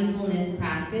mindfulness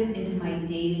practice into my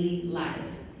daily life.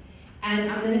 And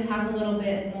I'm going to talk a little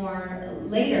bit more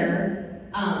later.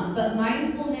 But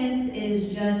mindfulness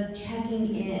is just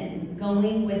checking in,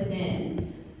 going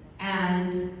within,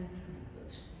 and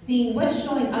seeing what's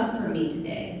showing up for me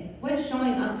today. What's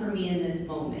showing up for me in this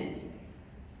moment?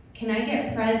 Can I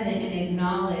get present and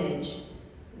acknowledge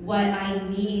what I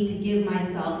need to give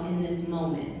myself in this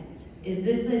moment? Is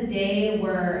this a day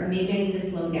where maybe I need to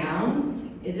slow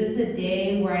down? Is this a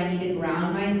day where I need to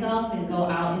ground myself and go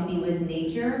out and be with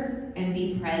nature and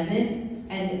be present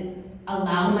and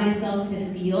allow myself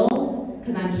to feel,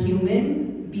 because I'm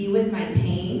human, be with my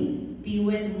pain, be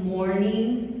with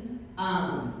mourning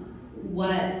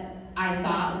what I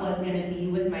thought was going to be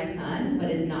with my son,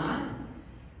 but is not?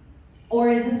 Or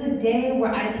is this a day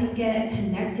where I can get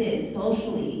connected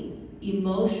socially,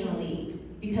 emotionally,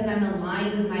 because I'm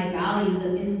aligned with my values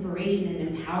of inspiration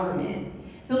and empowerment?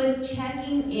 So it's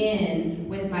checking in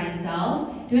with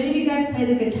myself. Do any of you guys play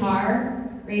the guitar?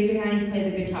 Raise your hand if you play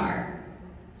the guitar.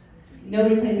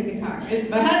 Nobody plays the guitar.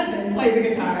 My husband plays the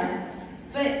guitar.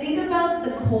 But think about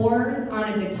the chords on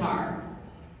a guitar.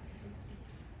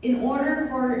 In order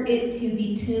for it to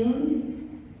be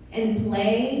tuned and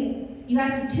play, you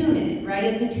have to tune it, right?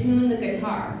 You have to tune the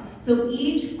guitar. So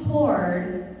each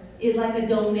chord is like a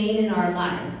domain in our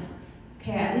life.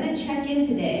 Okay, I'm going to check in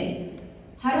today.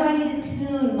 How do I need to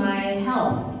tune my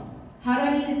health? How do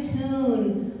I need to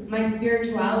tune my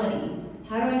spirituality?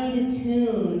 How do I need to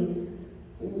tune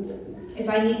if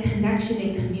I need connection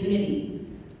and community?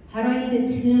 How do I need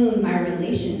to tune my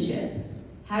relationship?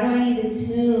 How do I need to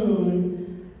tune,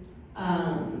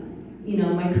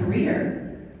 my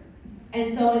career?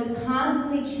 And so it's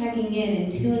constantly checking in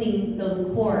and tuning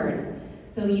those chords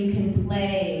so you can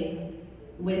play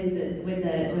with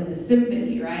the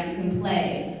symphony, right? You can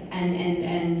play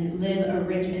and live a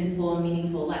rich and full and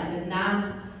meaningful life. And that's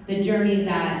the journey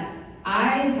that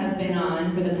I have been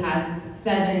on for the past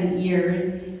 7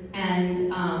 years,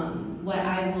 and what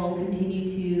I will continue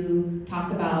to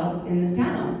talk about in this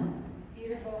panel.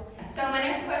 Beautiful. So my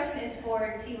next question is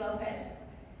for T. Lopez.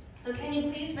 So can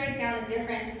you please break down the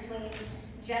difference between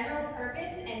general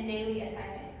purpose and daily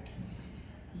assignment?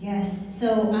 Yes,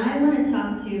 so I want to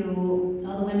talk to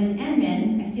all the women and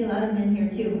men. I see a lot of men here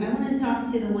too. I want to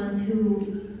talk to the ones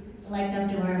who, like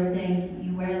Dr. Laura was saying,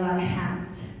 you wear a lot of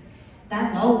hats.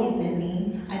 That's always been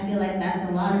me. I feel like that's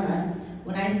a lot of us.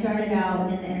 When I started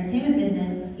out in the entertainment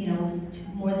business, you know, it was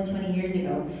more than 20 years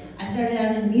ago. I started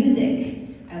out in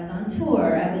music. I was on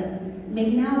tour. I was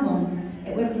making albums.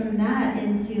 It went from that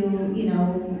into, you know,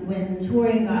 when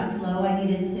touring got slow, I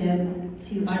needed to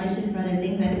audition for other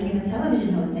things. I became a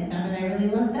television host. I found that I really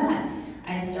loved that.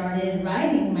 I started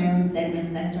writing my own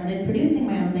segments. I started producing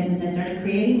my own segments. I started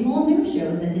creating whole new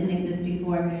shows that didn't exist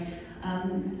before.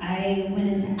 I went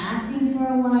into acting for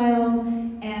a while,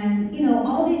 and you know,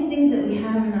 all these things that we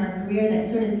have in our career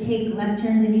that sort of take left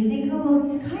turns, and you think, oh,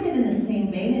 well, it's kind of in the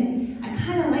same vein, and I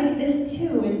kind of like this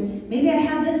too, and maybe I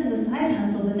have this as a side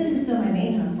hustle, but this is still my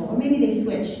main hustle, or maybe they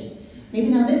switch. Maybe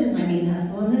now this is my main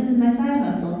hustle, and this is my side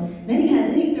hustle. Then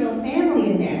you throw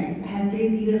family in there. I have 3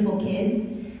 beautiful kids.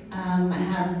 I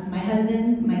have my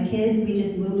husband, my kids. We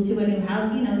just moved to a new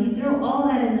house. You know, you throw all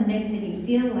that in the mix, and you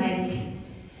feel like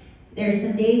there's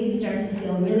some days you start to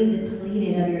feel really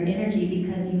depleted of your energy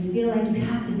because you feel like you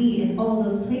have to be in all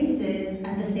those places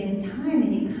at the same time,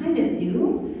 and you kind of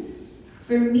do.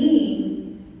 For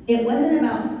me, it wasn't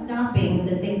about stopping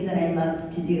the things that I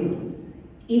loved to do,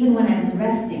 even when I was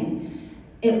resting.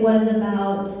 It was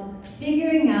about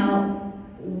figuring out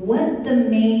what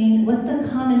the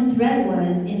common thread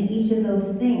was in each of those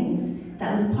things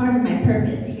that was part of my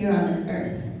purpose here on this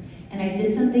earth. And I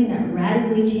did something that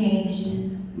radically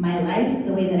changed my life,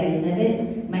 the way that I live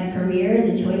it, my career,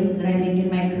 the choices that I make in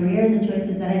my career, and the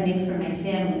choices that I make for my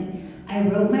family. I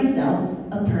wrote myself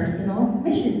a personal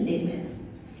mission statement.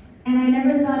 And I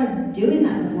never thought of doing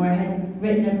that before. I had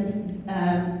written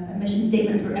a mission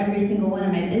statement for every single one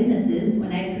of my businesses.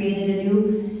 When I created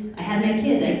I had my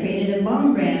kids, I created a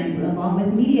bomb brand along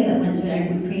with media that went to it.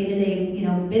 I created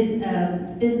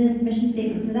a business mission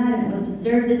statement for that, and it was to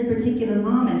serve this particular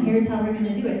mom, and here's how we're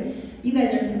gonna do it. You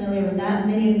guys are familiar with that.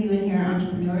 Many of you in here are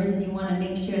entrepreneurs, and you wanna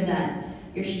make sure that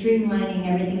you're streamlining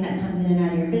everything that comes in and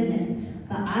out of your business.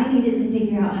 But I needed to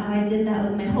figure out how I did that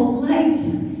with my whole life,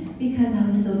 because I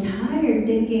was so tired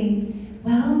thinking,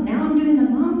 well, now I'm doing the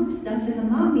mom stuff and the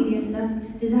mom media stuff.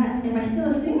 Am I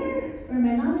still a singer? Or am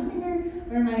I not a singer?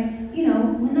 Or am I,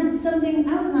 when that's something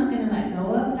I was not gonna let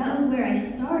go of. That was where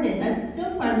I started. That's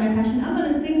still part of my passion. I'm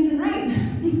gonna sing tonight.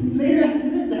 Later after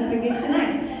this, I forget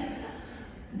tonight.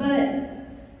 But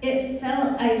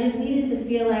I just needed to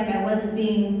feel like I wasn't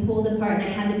being pulled apart, and I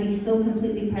had to be so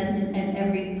completely present in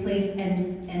every place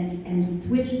and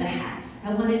switch the hats.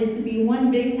 I wanted it to be one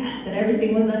big hat that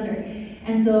everything was under.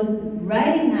 And so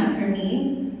writing that for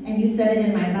me, and you said it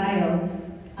in my bio,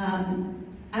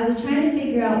 I was trying to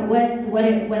figure out what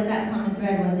that common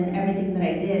thread was in everything that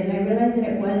I did, and I realized that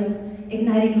it was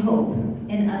igniting hope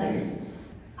in others.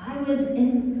 I was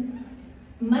in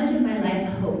much of my life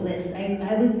hopeless.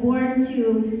 I was born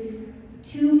to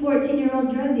 2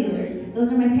 14-year-old drug dealers. Those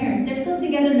are my parents. They're still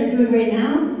together and they're doing great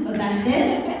now, but back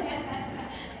then,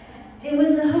 it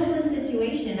was a hopeless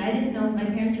situation. I didn't know if my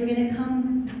parents were gonna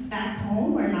come back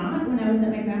home or not. When I was at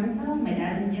my grandma's house, my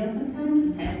dad was in jail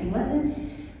sometimes he wasn't.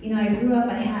 I grew up,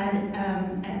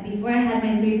 before I had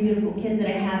my 3 beautiful kids that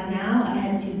I have now, I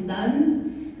had 2 sons,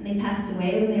 and they passed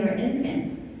away when they were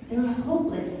infants. They were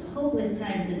hopeless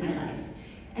times in my life.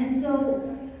 And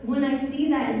so when I see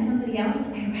that in somebody else,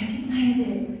 I recognize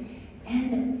it.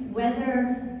 And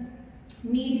whether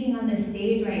me being on this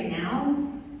stage right now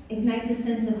ignites a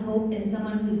sense of hope in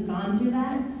someone who's gone through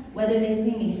that, whether they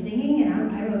see me singing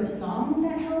and I wrote a song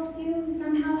that helps you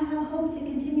somehow have hope to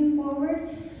continue forward,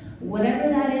 whatever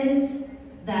that is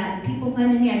that people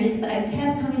find in me, I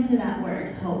kept coming to that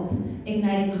word, hope,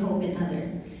 igniting hope in others.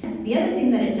 The other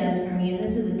thing that it does for me, and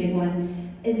this was a big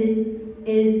one, is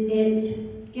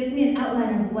it gives me an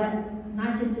outline of what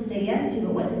not just to say yes to,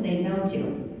 but what to say no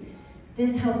to.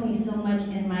 This helped me so much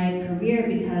in my career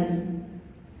because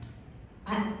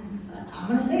I'm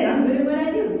gonna say it, I'm good at what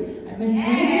I do. I've been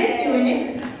 20 years doing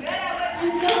it. Good at what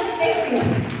you do. Thank you.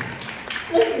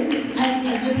 Listen,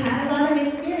 I just had a lot of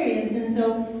experience, and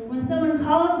so when someone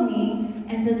calls me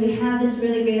and says, we have this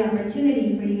really great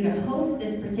opportunity for you to host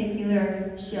this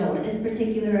particular show or this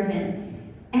particular event,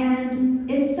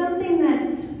 and it's something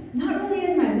that's not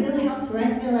really in my wheelhouse where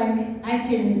I feel like I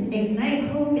can ignite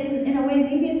hope in a way,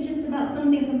 maybe it's just about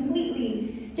something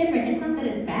completely different. It's not that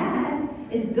it's bad,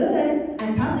 it's good,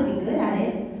 I'd probably be good at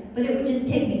it, but it would just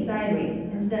take me sideways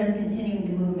instead of continuing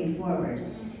to move me forward.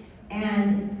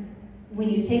 And when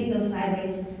you take those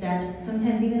sideways steps,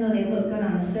 sometimes even though they look good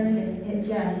on the surface,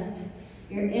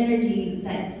 your energy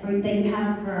that you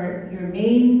have for your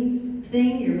main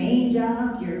thing, your main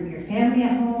jobs, your family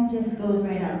at home just goes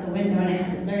right out the window, and I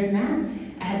had to learn that.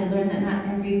 I had to learn that not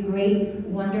every great,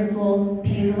 wonderful,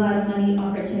 pays a lot of money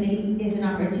opportunity is an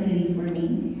opportunity for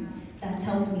me. That's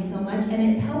helped me so much, and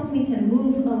it's helped me to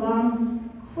move along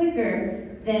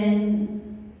quicker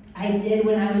than I did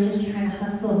when I was just trying to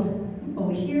hustle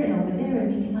over here and over there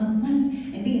and making all the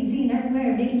money and being seen everywhere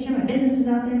and making sure my business was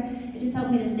out there. It just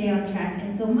helped me to stay on track.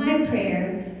 And so my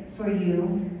prayer for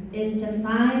you is to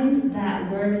find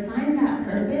that word, find that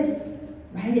purpose,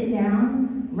 write it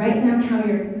down, write down how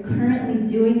you're currently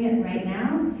doing it right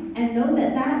now, and know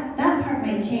that that part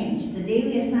might change. The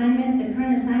daily assignment, the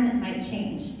current assignment might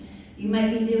change. You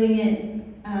might be doing it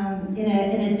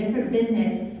in a different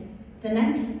business the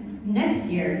next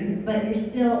year, but you're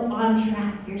still on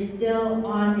track. You're still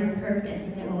on your purpose,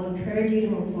 and it will encourage you to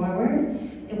move forward.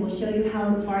 It will show you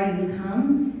how far you've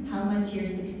come, how much you're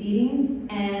succeeding,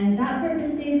 and that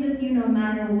purpose stays with you no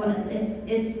matter what.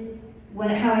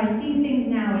 How I see things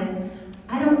now is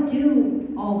I don't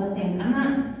do all the things. I'm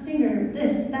not singer,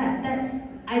 this, that.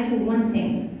 I do one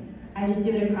thing. I just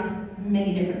do it across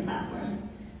many different platforms.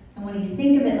 And when you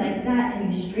think of it like that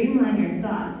and you streamline your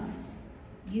thoughts,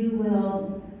 you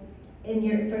will, for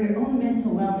your own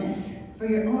mental wellness, for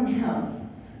your own health,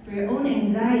 for your own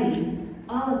anxiety,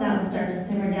 all of that will start to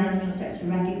simmer down, and you'll start to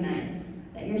recognize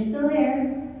that you're still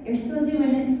there, you're still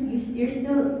doing it, you're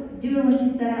still doing what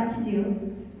you set out to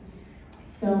do.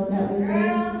 So that was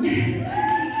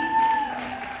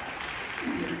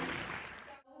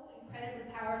incredibly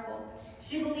powerful.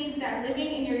 She believes that living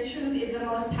in your truth is the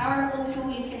most powerful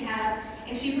tool you can have,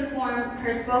 and she performs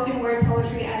her spoken word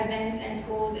poetry at events and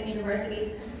schools and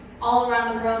universities all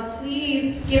around the world.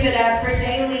 Please give it up for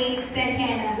Leen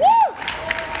Santana. Woo!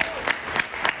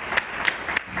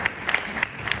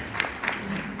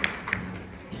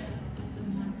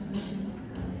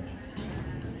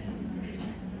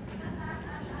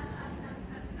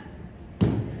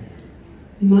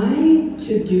 My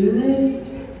to-do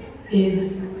list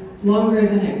is longer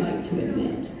than I'd like to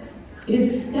admit. It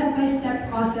is a step-by-step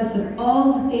process of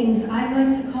all the things I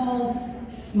like to call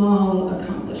small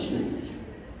accomplishments,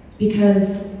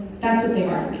 because that's what they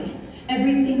are to me.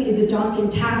 Everything is a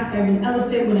daunting task. I'm an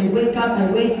elephant. When I wake up,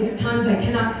 I weigh 6 tons. I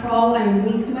cannot crawl. I am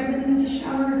weak. Do I really need to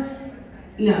shower?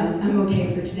 No, I'm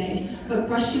okay for today. But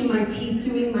brushing my teeth,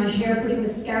 doing my hair, putting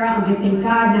mascara on my, thank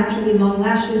God, naturally long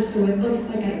lashes so it looks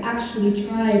like I actually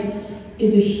tried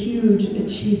is a huge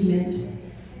achievement.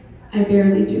 I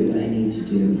barely do what I need to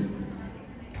do.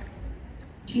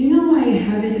 Do you know I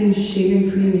haven't used shaving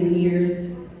cream in years?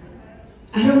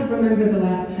 I don't remember the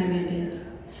last time I did.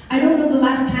 I don't know the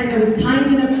last time I was kind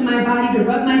enough to my body to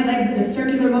rub my legs in a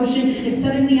circular motion, and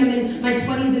suddenly I'm in my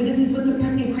 20s and this is what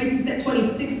suppressing crisis at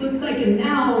 26 looks like, and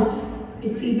now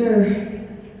it's either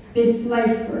this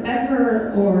life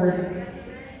forever or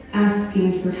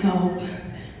asking for help.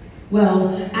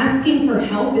 Well, asking for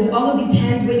help is all of these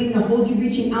hands waiting to hold you,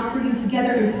 reaching out for you,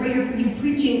 together in prayer for you,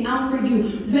 preaching out for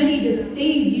you, ready to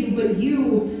save you, but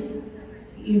you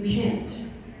can't.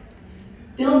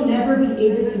 They'll never be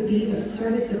able to be of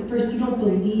service at first. You don't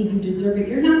believe you deserve it.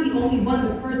 You're not the only one,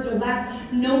 the first or last.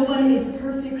 No one is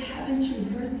perfect. Haven't you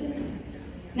heard this?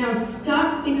 Now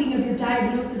stop thinking of your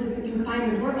diagnosis as a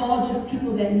confinement. We're all just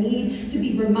people that need to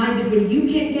be reminded when you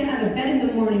can't get out of bed in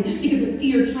the morning because of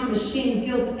fear, trauma, shame,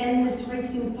 guilt, endless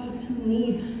racing thoughts. You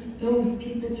need those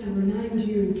people to remind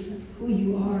you who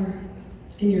you are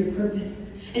and your purpose.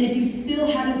 And if you still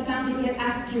haven't found it yet,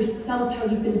 ask yourself how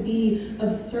you can be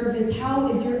of service. How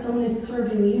is your illness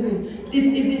serving you? This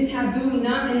isn't taboo,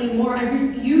 not anymore. I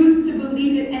refuse to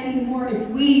believe it anymore. If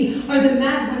we are the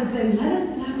mad ones, then let us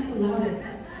laugh the loudest.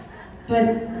 But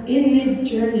in this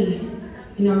journey,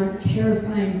 in our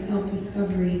terrifying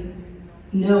self-discovery,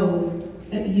 know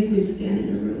that you can stand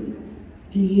in a room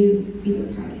and you be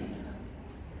the proudest.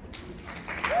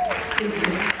 Thank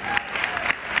you.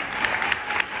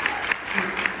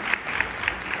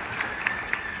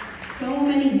 So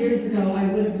many years ago, I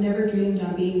would have never dreamed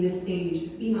on being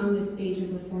on this stage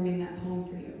and performing that poem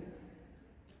for you.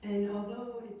 And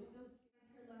although it's still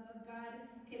her love of God,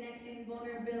 connection,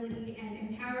 vulnerability,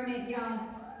 and empowerment, y'all,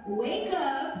 wake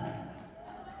up,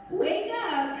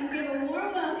 and give a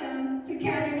warm welcome to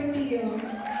Catherine O'Neill.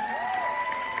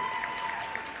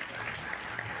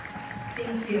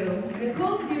 Thank you.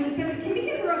 Nicole's doing so. Can we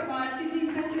give her a applause? She's doing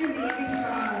such an amazing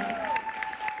job.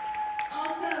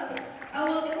 Also, oh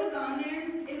well, it was on there.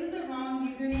 It was the wrong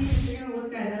username. If you're gonna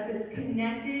look that up, it's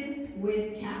Connected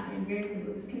with Catherine. Very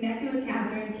simple. It's Connected with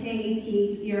Catherine.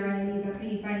 KATHERINE. That's how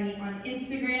you find me on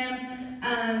Instagram.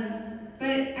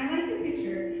 But I like the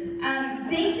picture.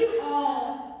 Thank you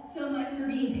all so much for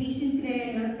being patient today.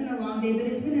 I know it's been a long day, but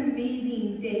it's been an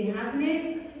amazing day, hasn't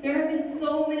it? There have been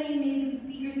so many amazing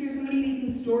speakers here, so many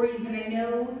amazing stories, and I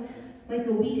know like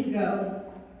a week ago,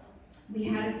 we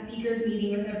had a speakers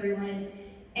meeting with everyone,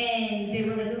 and they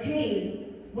were like, okay,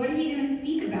 what are you going to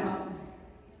speak about?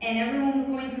 And everyone was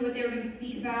going through what they were going to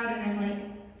speak about, and I'm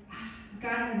like,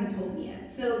 God hasn't told me yet.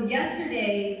 So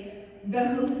yesterday,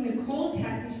 the host Nicole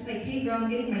texted me, she's like, hey girl, I'm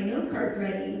getting my note cards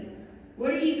ready.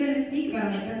 What are you going to speak about?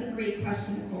 I'm like, that's a great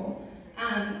question, Nicole.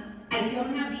 I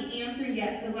don't have the answer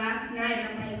yet, so last night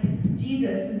I'm like,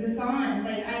 Jesus, is this on?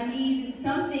 Like, I need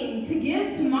something to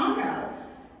give tomorrow.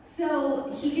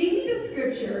 So he gave me the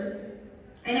scripture,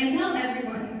 and I tell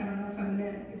everyone, I don't know if I'm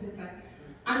going to get this back,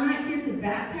 I'm not here to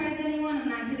baptize anyone, I'm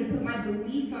not here to put my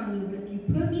beliefs on you, but if you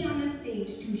put me on a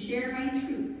stage to share my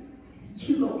truth,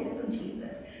 you go get some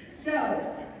Jesus.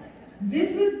 So,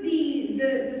 this was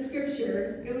the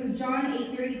scripture. It was John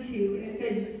 8:32, and it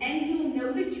said, and you will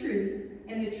know the truth,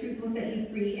 and the truth will set you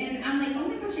free. And I'm like, oh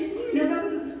my gosh, I didn't even know that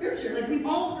was a scripture. Like, we've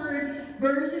all heard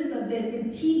versions of this in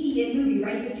TV and movie,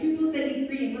 right? The truth will set you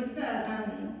free. And what's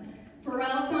the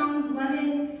Pharrell song,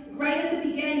 Lemon? Right at the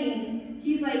beginning,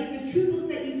 he's like, the truth will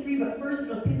set you free, but first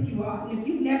it'll piss you off. And if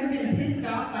you've never been pissed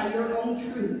off by your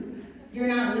own truth, you're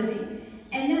not living.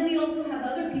 And then we also have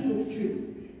other people's truth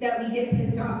that we get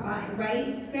pissed off by,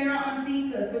 right? Sarah on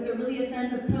Facebook with a really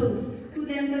offensive post, who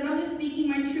then says, I'm just speaking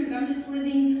my truth, I'm just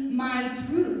living my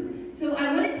truth. So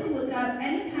I wanted to look up,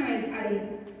 anytime I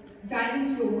dive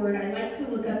into a word, I like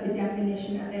to look up the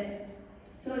definition of it.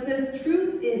 So it says,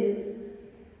 truth is,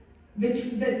 the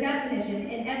definition,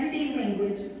 in everyday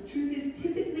language, truth is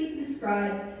typically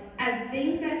described as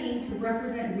things that aim to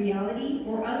represent reality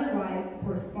or otherwise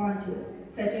correspond to it,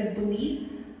 such as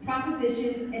beliefs,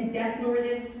 propositions, and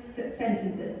declarative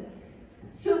sentences.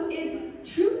 So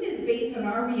if truth is based on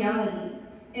our realities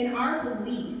and our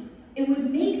beliefs, it would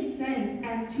make sense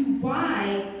as to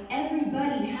why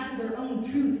everybody has their own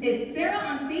truth. If Sarah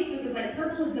on Facebook is like,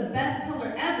 purple is the best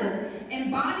color ever,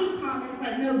 and Bobby comments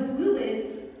like, no, blue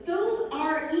is, those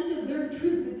are each of their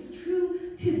truth. It's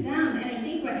true to them. And I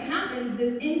think what happens,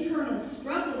 this internal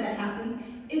struggle that happens,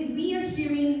 is we are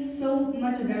hearing so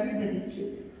much of everybody's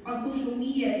truth. On social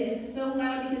media, it is so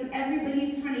loud because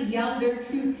everybody is trying to yell their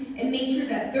truth and make sure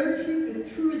that their truth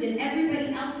is truer than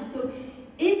everybody else's. So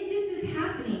if this is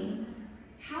happening,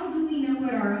 how do we know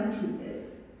what our own truth is?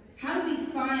 How do we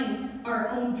find our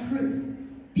own truth?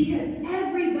 Because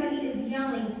everybody is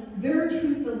yelling their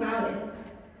truth the loudest.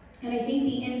 And I think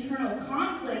the internal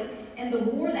conflict and the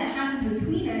war that happens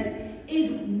between us is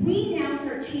we now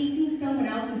start chasing someone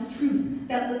else's truth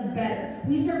that looks better.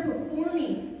 We start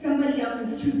performing somebody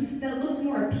else's truth that looks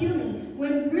more appealing,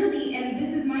 when really, and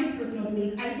this is my personal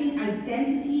belief, I think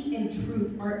identity and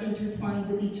truth are intertwined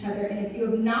with each other. And if you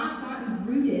have not gotten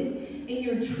rooted in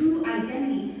your true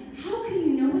identity, how can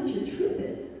you know what your truth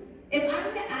is? If I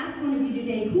were to ask one of you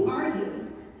today, who are you?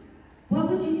 What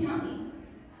would you tell me?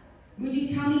 Would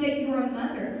you tell me that you're a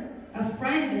mother, a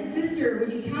friend, a sister?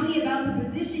 Would you tell me about the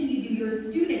position you do? You're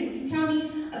a student. Would you tell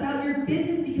me about your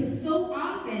business? Because so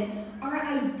often our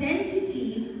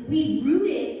identity, we root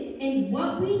it in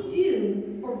what we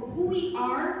do or who we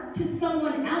are to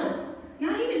someone else.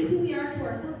 Not even who we are to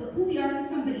ourselves, but who we are to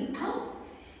somebody else.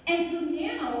 And so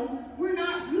now we're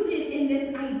not rooted in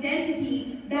this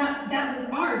identity that was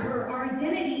ours, where our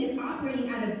identity is operating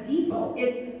out of default.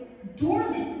 It's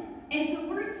dormant. And so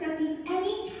we're accepting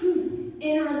any truth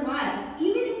in our life.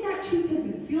 Even if that truth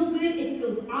doesn't feel good, it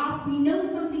feels off, we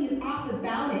know something is off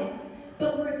about it,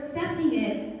 but we're accepting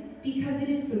it because it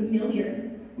is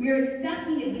familiar. We're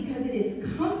accepting it because it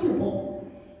is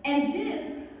comfortable. And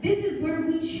this is where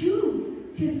we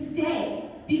choose to stay,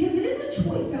 because it is a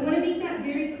choice. I want to make that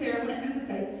very clear. I want to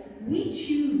emphasize, we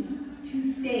choose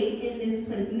to stay in this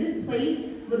place. And this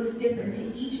place looks different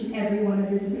to each and every one of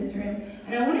us in this room.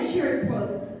 And I want to share a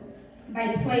quote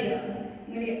by Plato.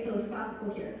 I'm going to get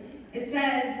philosophical here. It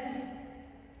says,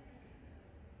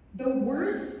 the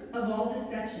worst of all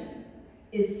deceptions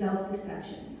is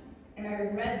self-deception. And I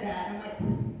read that, and I'm like,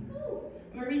 ooh.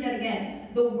 I'm going to read that again.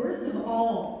 The worst of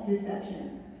all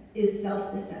deceptions is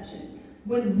self-deception.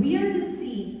 When we are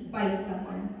deceived by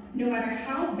someone, no matter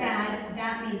how bad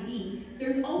that may be,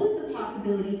 there's always the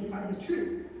possibility to find the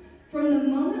truth. From the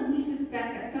moment we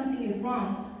suspect that something is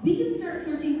wrong, we can start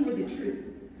searching for the truth.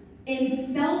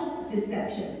 In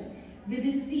self-deception, the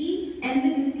deceived and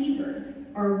the deceiver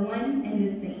are one and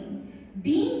the same.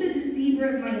 Being the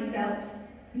deceiver of myself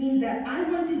means that I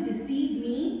want to deceive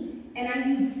me, and I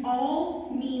use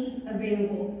all means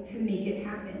available to make it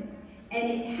happen.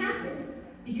 And it happens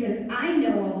because I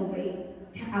know all the ways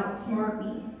to outsmart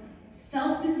me.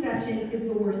 Self-deception is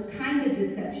the worst kind of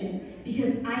deception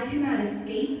because I cannot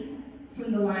escape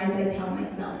from the lies I tell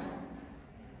myself.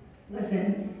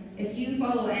 Listen, if you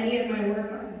follow any of my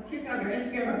work on TikTok or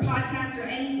Instagram or podcast or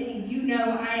anything, you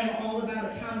know I am all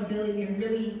about accountability and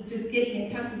really just getting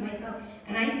in touch with myself.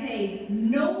 And I say,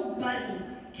 nobody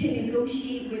can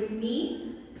negotiate with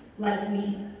me like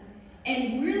me.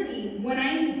 And really, when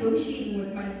I'm negotiating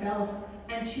with myself,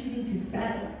 I'm choosing to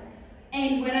settle.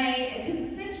 And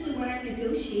because essentially when I'm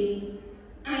negotiating,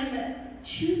 I'm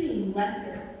choosing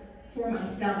lesser for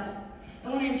myself.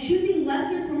 And when I'm choosing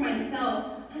lesser for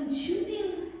myself, I'm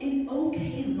choosing an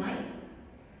okay life.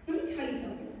 Let me tell you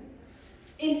something.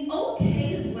 An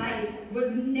okay life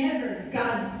was never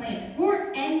God's plan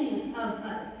for any of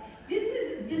us. This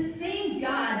is the same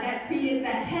God that created the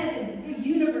heavens, the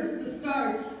universe, the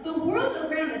stars, the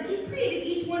world around us. He created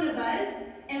each one of us,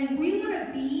 and we want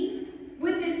to be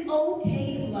with an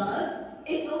okay love,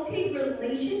 an okay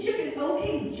relationship, an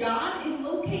okay job, an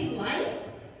okay life.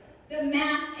 The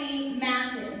math ain't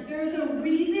mathin'. There's a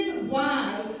reason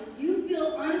why you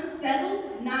feel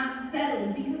unsettled, not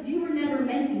settling, because you were never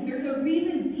meant to. There's a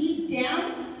reason deep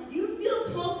down you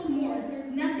feel called to more.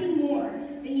 There's nothing more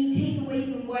than you take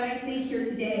away from what I say here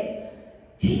today.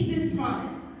 Take this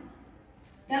promise.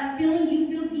 That feeling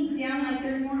you feel deep down like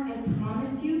there's more, I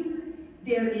promise you,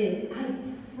 there is. I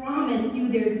promise you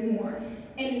there's more.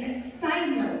 And side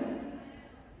note,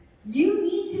 you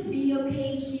need to be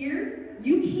okay here.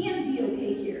 You can be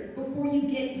okay here before you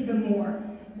get to the more.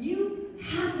 You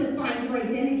have to find your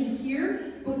identity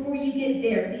here before you get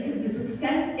there, because the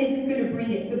success isn't going to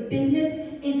bring it. The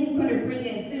business isn't going to bring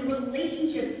it. The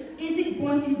relationship isn't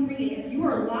going to bring it. If you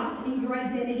are lost in your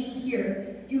identity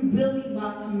here, you will be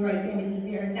lost in your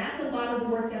identity there. And that's a lot of the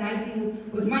work that I do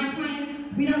with my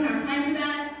clients. We don't have time for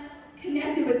that.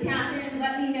 Connected with Catherine,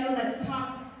 let me know, let's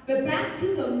talk. But back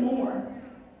to the more.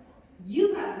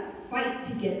 You have to fight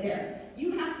to get there.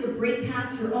 You have to break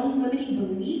past your own limiting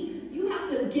beliefs. You have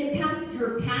to get past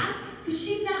your past, because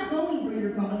she's not going where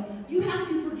you're going. You have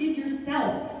to forgive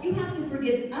yourself. You have to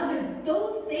forgive others.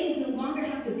 Those things no longer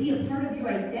have to be a part of your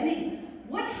identity.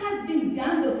 What has been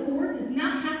done before does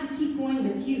not have to keep going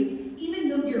with you. Even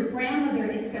though your grandmother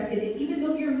accepted it, even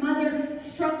though your mother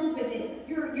struggled with it,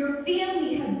 your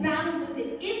family has battled with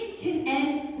it, it can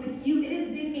end with you. It has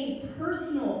been a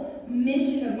personal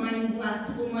mission of mine these last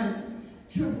couple months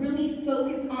to really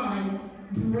focus on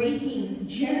breaking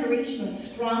generational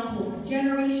strongholds,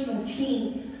 generational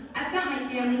chains. I've got my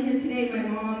family here today, my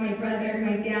mom, my brother,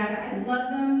 my dad. I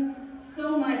love them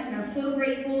so much, and I'm so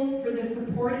grateful for their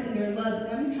support and their love.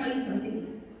 But let me tell you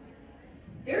something.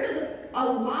 There is a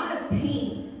lot of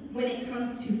pain when it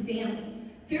comes to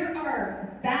family. There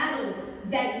are battles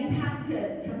that you have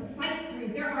to fight through.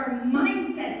 There are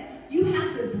mindsets you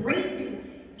have to break through.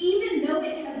 Even though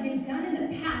it has been done in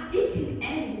the past, it can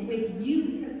end with you,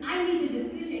 because I made the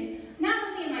decision. Not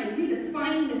only am I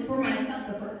redefining this for myself,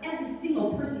 but for every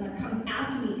single person that comes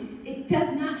after me. It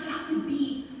does not have to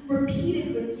be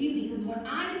repeated with you, because when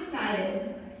I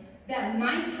decided that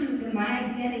my truth and my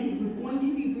identity was going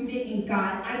to be rooted in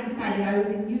God, I decided I was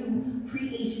a new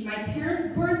creation. My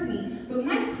parents birthed me, but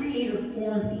my Creator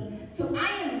formed me. So I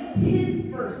am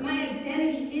His first. My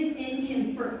identity is in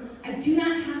Him first. I do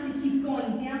not have to keep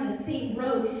going down the same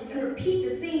road and repeat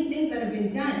the same things that have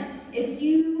been done. If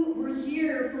you were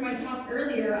here for my talk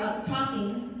earlier, I was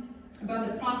talking about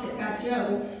the prophet Fat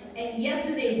Joe and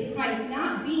yesterday's price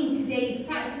not being today's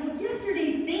price. Well,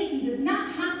 yesterday's thinking does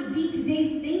not have to be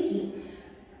today's thinking.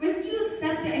 If you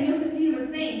accept it, I know Christina was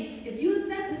saying, if you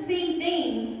accept the same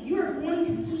thing, you are going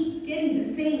to keep getting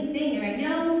the same thing. And I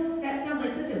know that sounds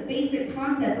like such a basic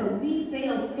concept, but we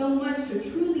fail so much to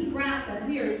truly grasp that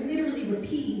we are literally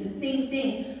repeating the same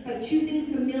thing by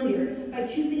choosing familiar, by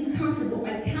choosing comfortable,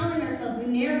 by telling ourselves the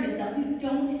narrative that we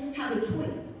don't have a choice.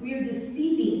 We are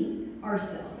deceiving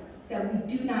ourselves that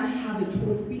we do not have a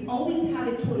choice. We always have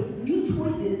a choice. New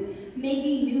choices make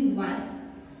a new life.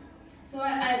 So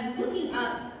I was looking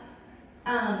up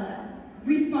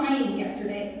refining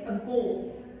yesterday of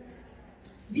gold,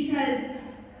 because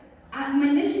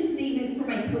my mission statement for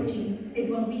my coaching is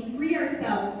when we free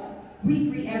ourselves, we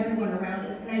free everyone around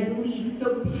us. And I believe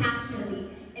so passionately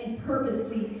and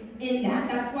purposely in that.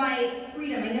 That's why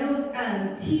freedom, I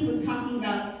know T was talking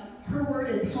about her word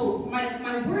is hope.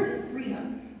 My word is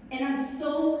freedom. And I'm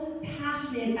so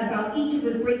passionate about each of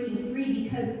us breaking free,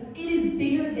 because it is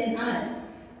bigger than us.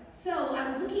 So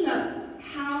I was looking up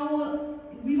how,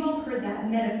 we've all heard that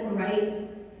metaphor, right,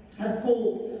 of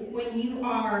gold. When you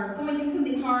are going through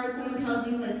something hard, someone tells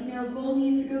you, like, you know, gold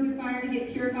needs to go through fire to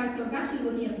get purified. So I was actually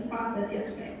looking at the process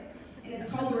yesterday, and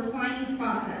it's called the refining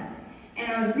process.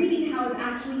 And I was reading how it's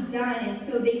actually done,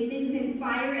 and so they mix in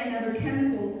fire and other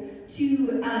chemicals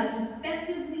to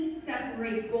effectively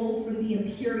separate gold from the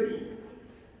impurities.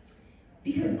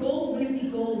 Because gold wouldn't be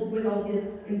gold with all these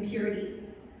impurities.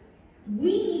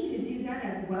 We need to do that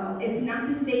as well. It's not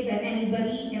to say that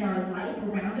anybody in our life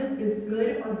around us is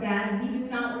good or bad.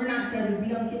 We're not judges. We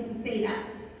don't get to say that.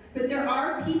 But there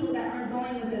are people that aren't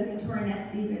going with us into our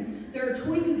next season. There are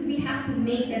choices we have to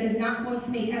make that is not going to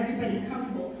make everybody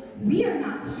comfortable. We are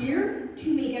not here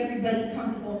to make everybody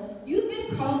comfortable. You've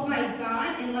been called by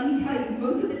God, and let me tell you,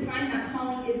 most of the time that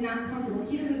calling is not comfortable.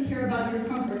 He doesn't care about your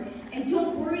comfort. And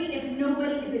don't worry if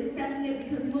nobody is accepting it,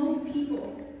 because most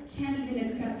people can't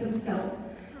even accept themselves.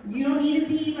 You don't need to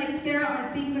be like Sarah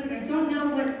on Facebook. I don't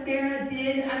know what Sarah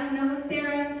did. I don't know what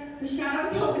Sarah, but shout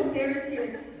out to all the Sarahs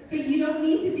here. But you don't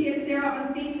need to be a Sarah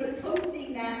on Facebook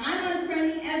posting that I'm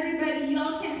unfriending everybody.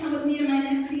 Y'all can't come with me to my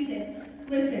next season.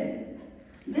 Listen,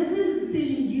 this is a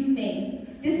decision you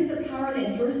made. This is the power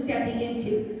that you're stepping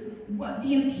into. What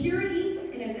the impurities,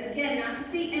 and it's, again, not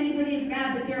to say anybody is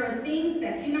bad, but there are things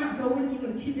that cannot go with you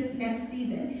into this next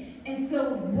season. And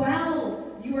so while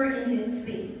you are in this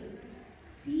space,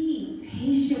 be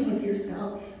patient with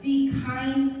yourself. Be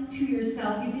kind to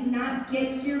yourself. You did not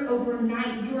get here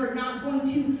overnight. You are not going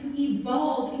to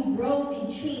evolve and grow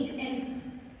and change. And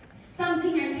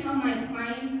something I tell my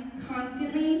clients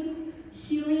constantly,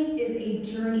 healing is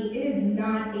a journey. It is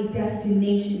not a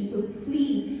destination. So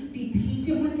please be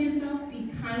patient with yourself. Be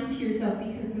kind to yourself,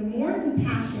 because the more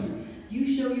compassion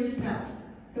you show yourself,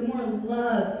 the more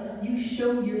love you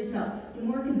show yourself, the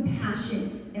more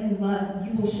compassion and love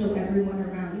you will show everyone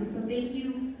around you. So thank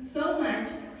you so much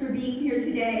for being here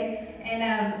today.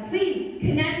 And please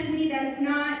connect with me.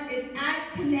 It's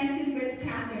at Connected with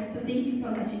Catherine. So thank you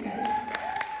so much, you guys.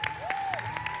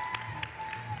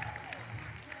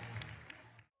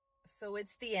 So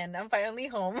it's the end. I'm finally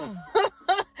home.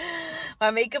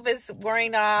 My makeup is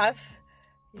wearing off.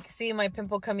 You can see my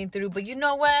pimple coming through. But you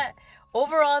know what?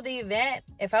 Overall, the event,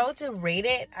 if I were to rate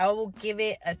it, I will give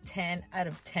it a 10 out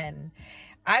of 10.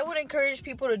 I would encourage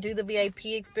people to do the VIP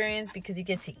experience because you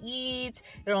get to eat.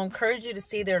 It'll encourage you to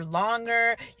stay there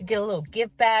longer. You get a little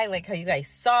gift bag like how you guys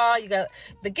saw.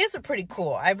 The gifts are pretty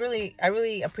cool. I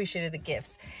really appreciated the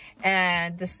gifts.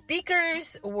 And the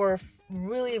speakers were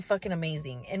really fucking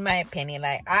amazing, in my opinion.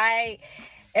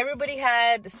 Everybody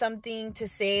had something to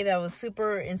say that was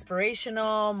super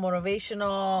inspirational,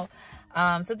 motivational,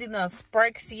 something that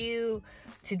sparks you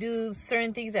to do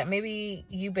certain things that maybe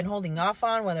you've been holding off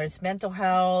on, whether it's mental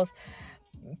health,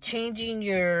 changing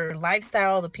your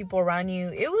lifestyle, the people around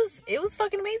you. It was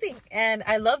fucking amazing. And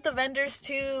I love the vendors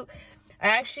too.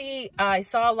 I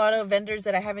saw a lot of vendors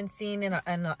that I haven't seen in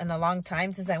a long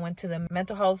time since I went to the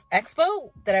Mental Health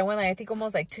Expo that I went, I think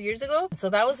almost 2 years ago. So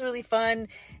that was really fun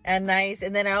and nice.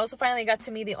 And then I also finally got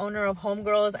to meet the owner of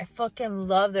Homegirls. I fucking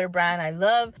love their brand. I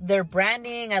love their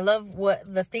branding. I love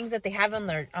the things that they have on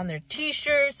their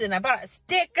t-shirts, and I bought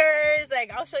stickers.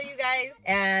 I'll show you guys.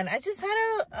 And I just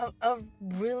had a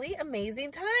really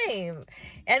amazing time.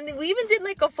 And we even did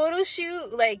a photo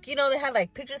shoot. They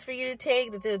had pictures for you to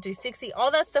take. They did a 360. All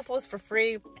that stuff was for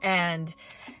free. And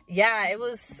yeah,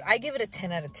 I give it a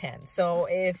 10 out of 10. So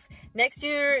if next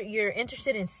year you're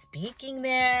interested in speaking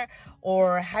there,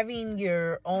 or having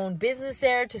your own business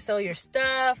there to sell your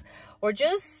stuff, or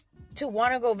just to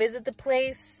want to go visit the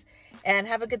place and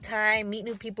have a good time, meet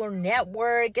new people,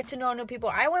 network, get to know new people.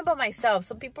 I went by myself.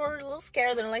 Some people are a little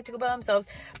scared. They don't like to go by themselves.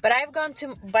 But I've gone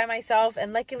by myself,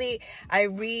 and luckily I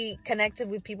reconnected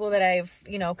with people that I've,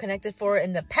 connected for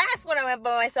in the past when I went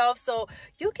by myself. So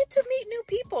you get to meet new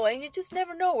people, and you just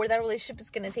never know where that relationship is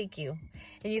going to take you.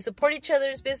 And you support each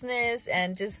other's business,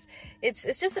 and it's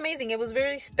just amazing. It was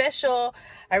very special.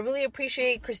 I really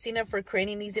appreciate Christina for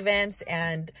creating these events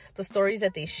and the stories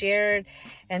that they shared,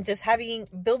 and just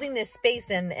building this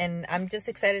space. And I'm just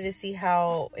excited to see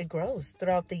how it grows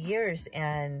throughout the years,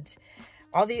 and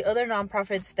all the other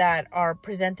nonprofits that are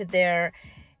presented there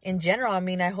in general.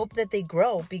 I hope that they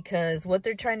grow, because what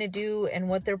they're trying to do and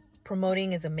what they're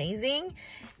promoting is amazing.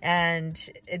 And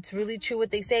it's really true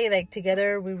what they say,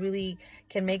 together we really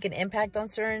can make an impact on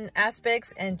certain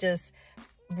aspects and just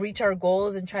reach our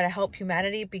goals and try to help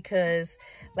humanity. Because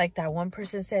like that one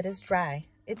person said, it's dry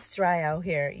out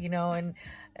here, and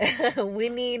we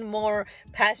need more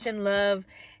passion, love,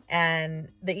 and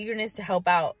the eagerness to help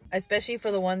out, especially for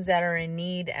the ones that are in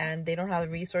need and they don't have the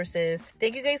resources.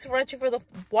 Thank you guys for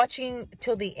watching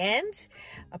till the end.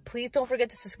 Please don't forget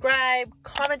to subscribe.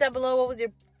 Comment down below what was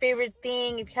your favorite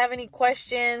thing. If you have any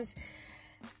questions,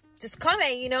 just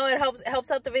comment. It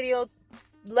helps out the video.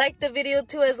 Like the video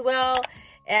too as well.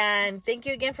 And thank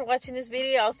you again for watching this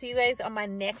video. I'll see you guys on my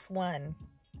next one.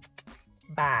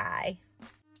 Bye.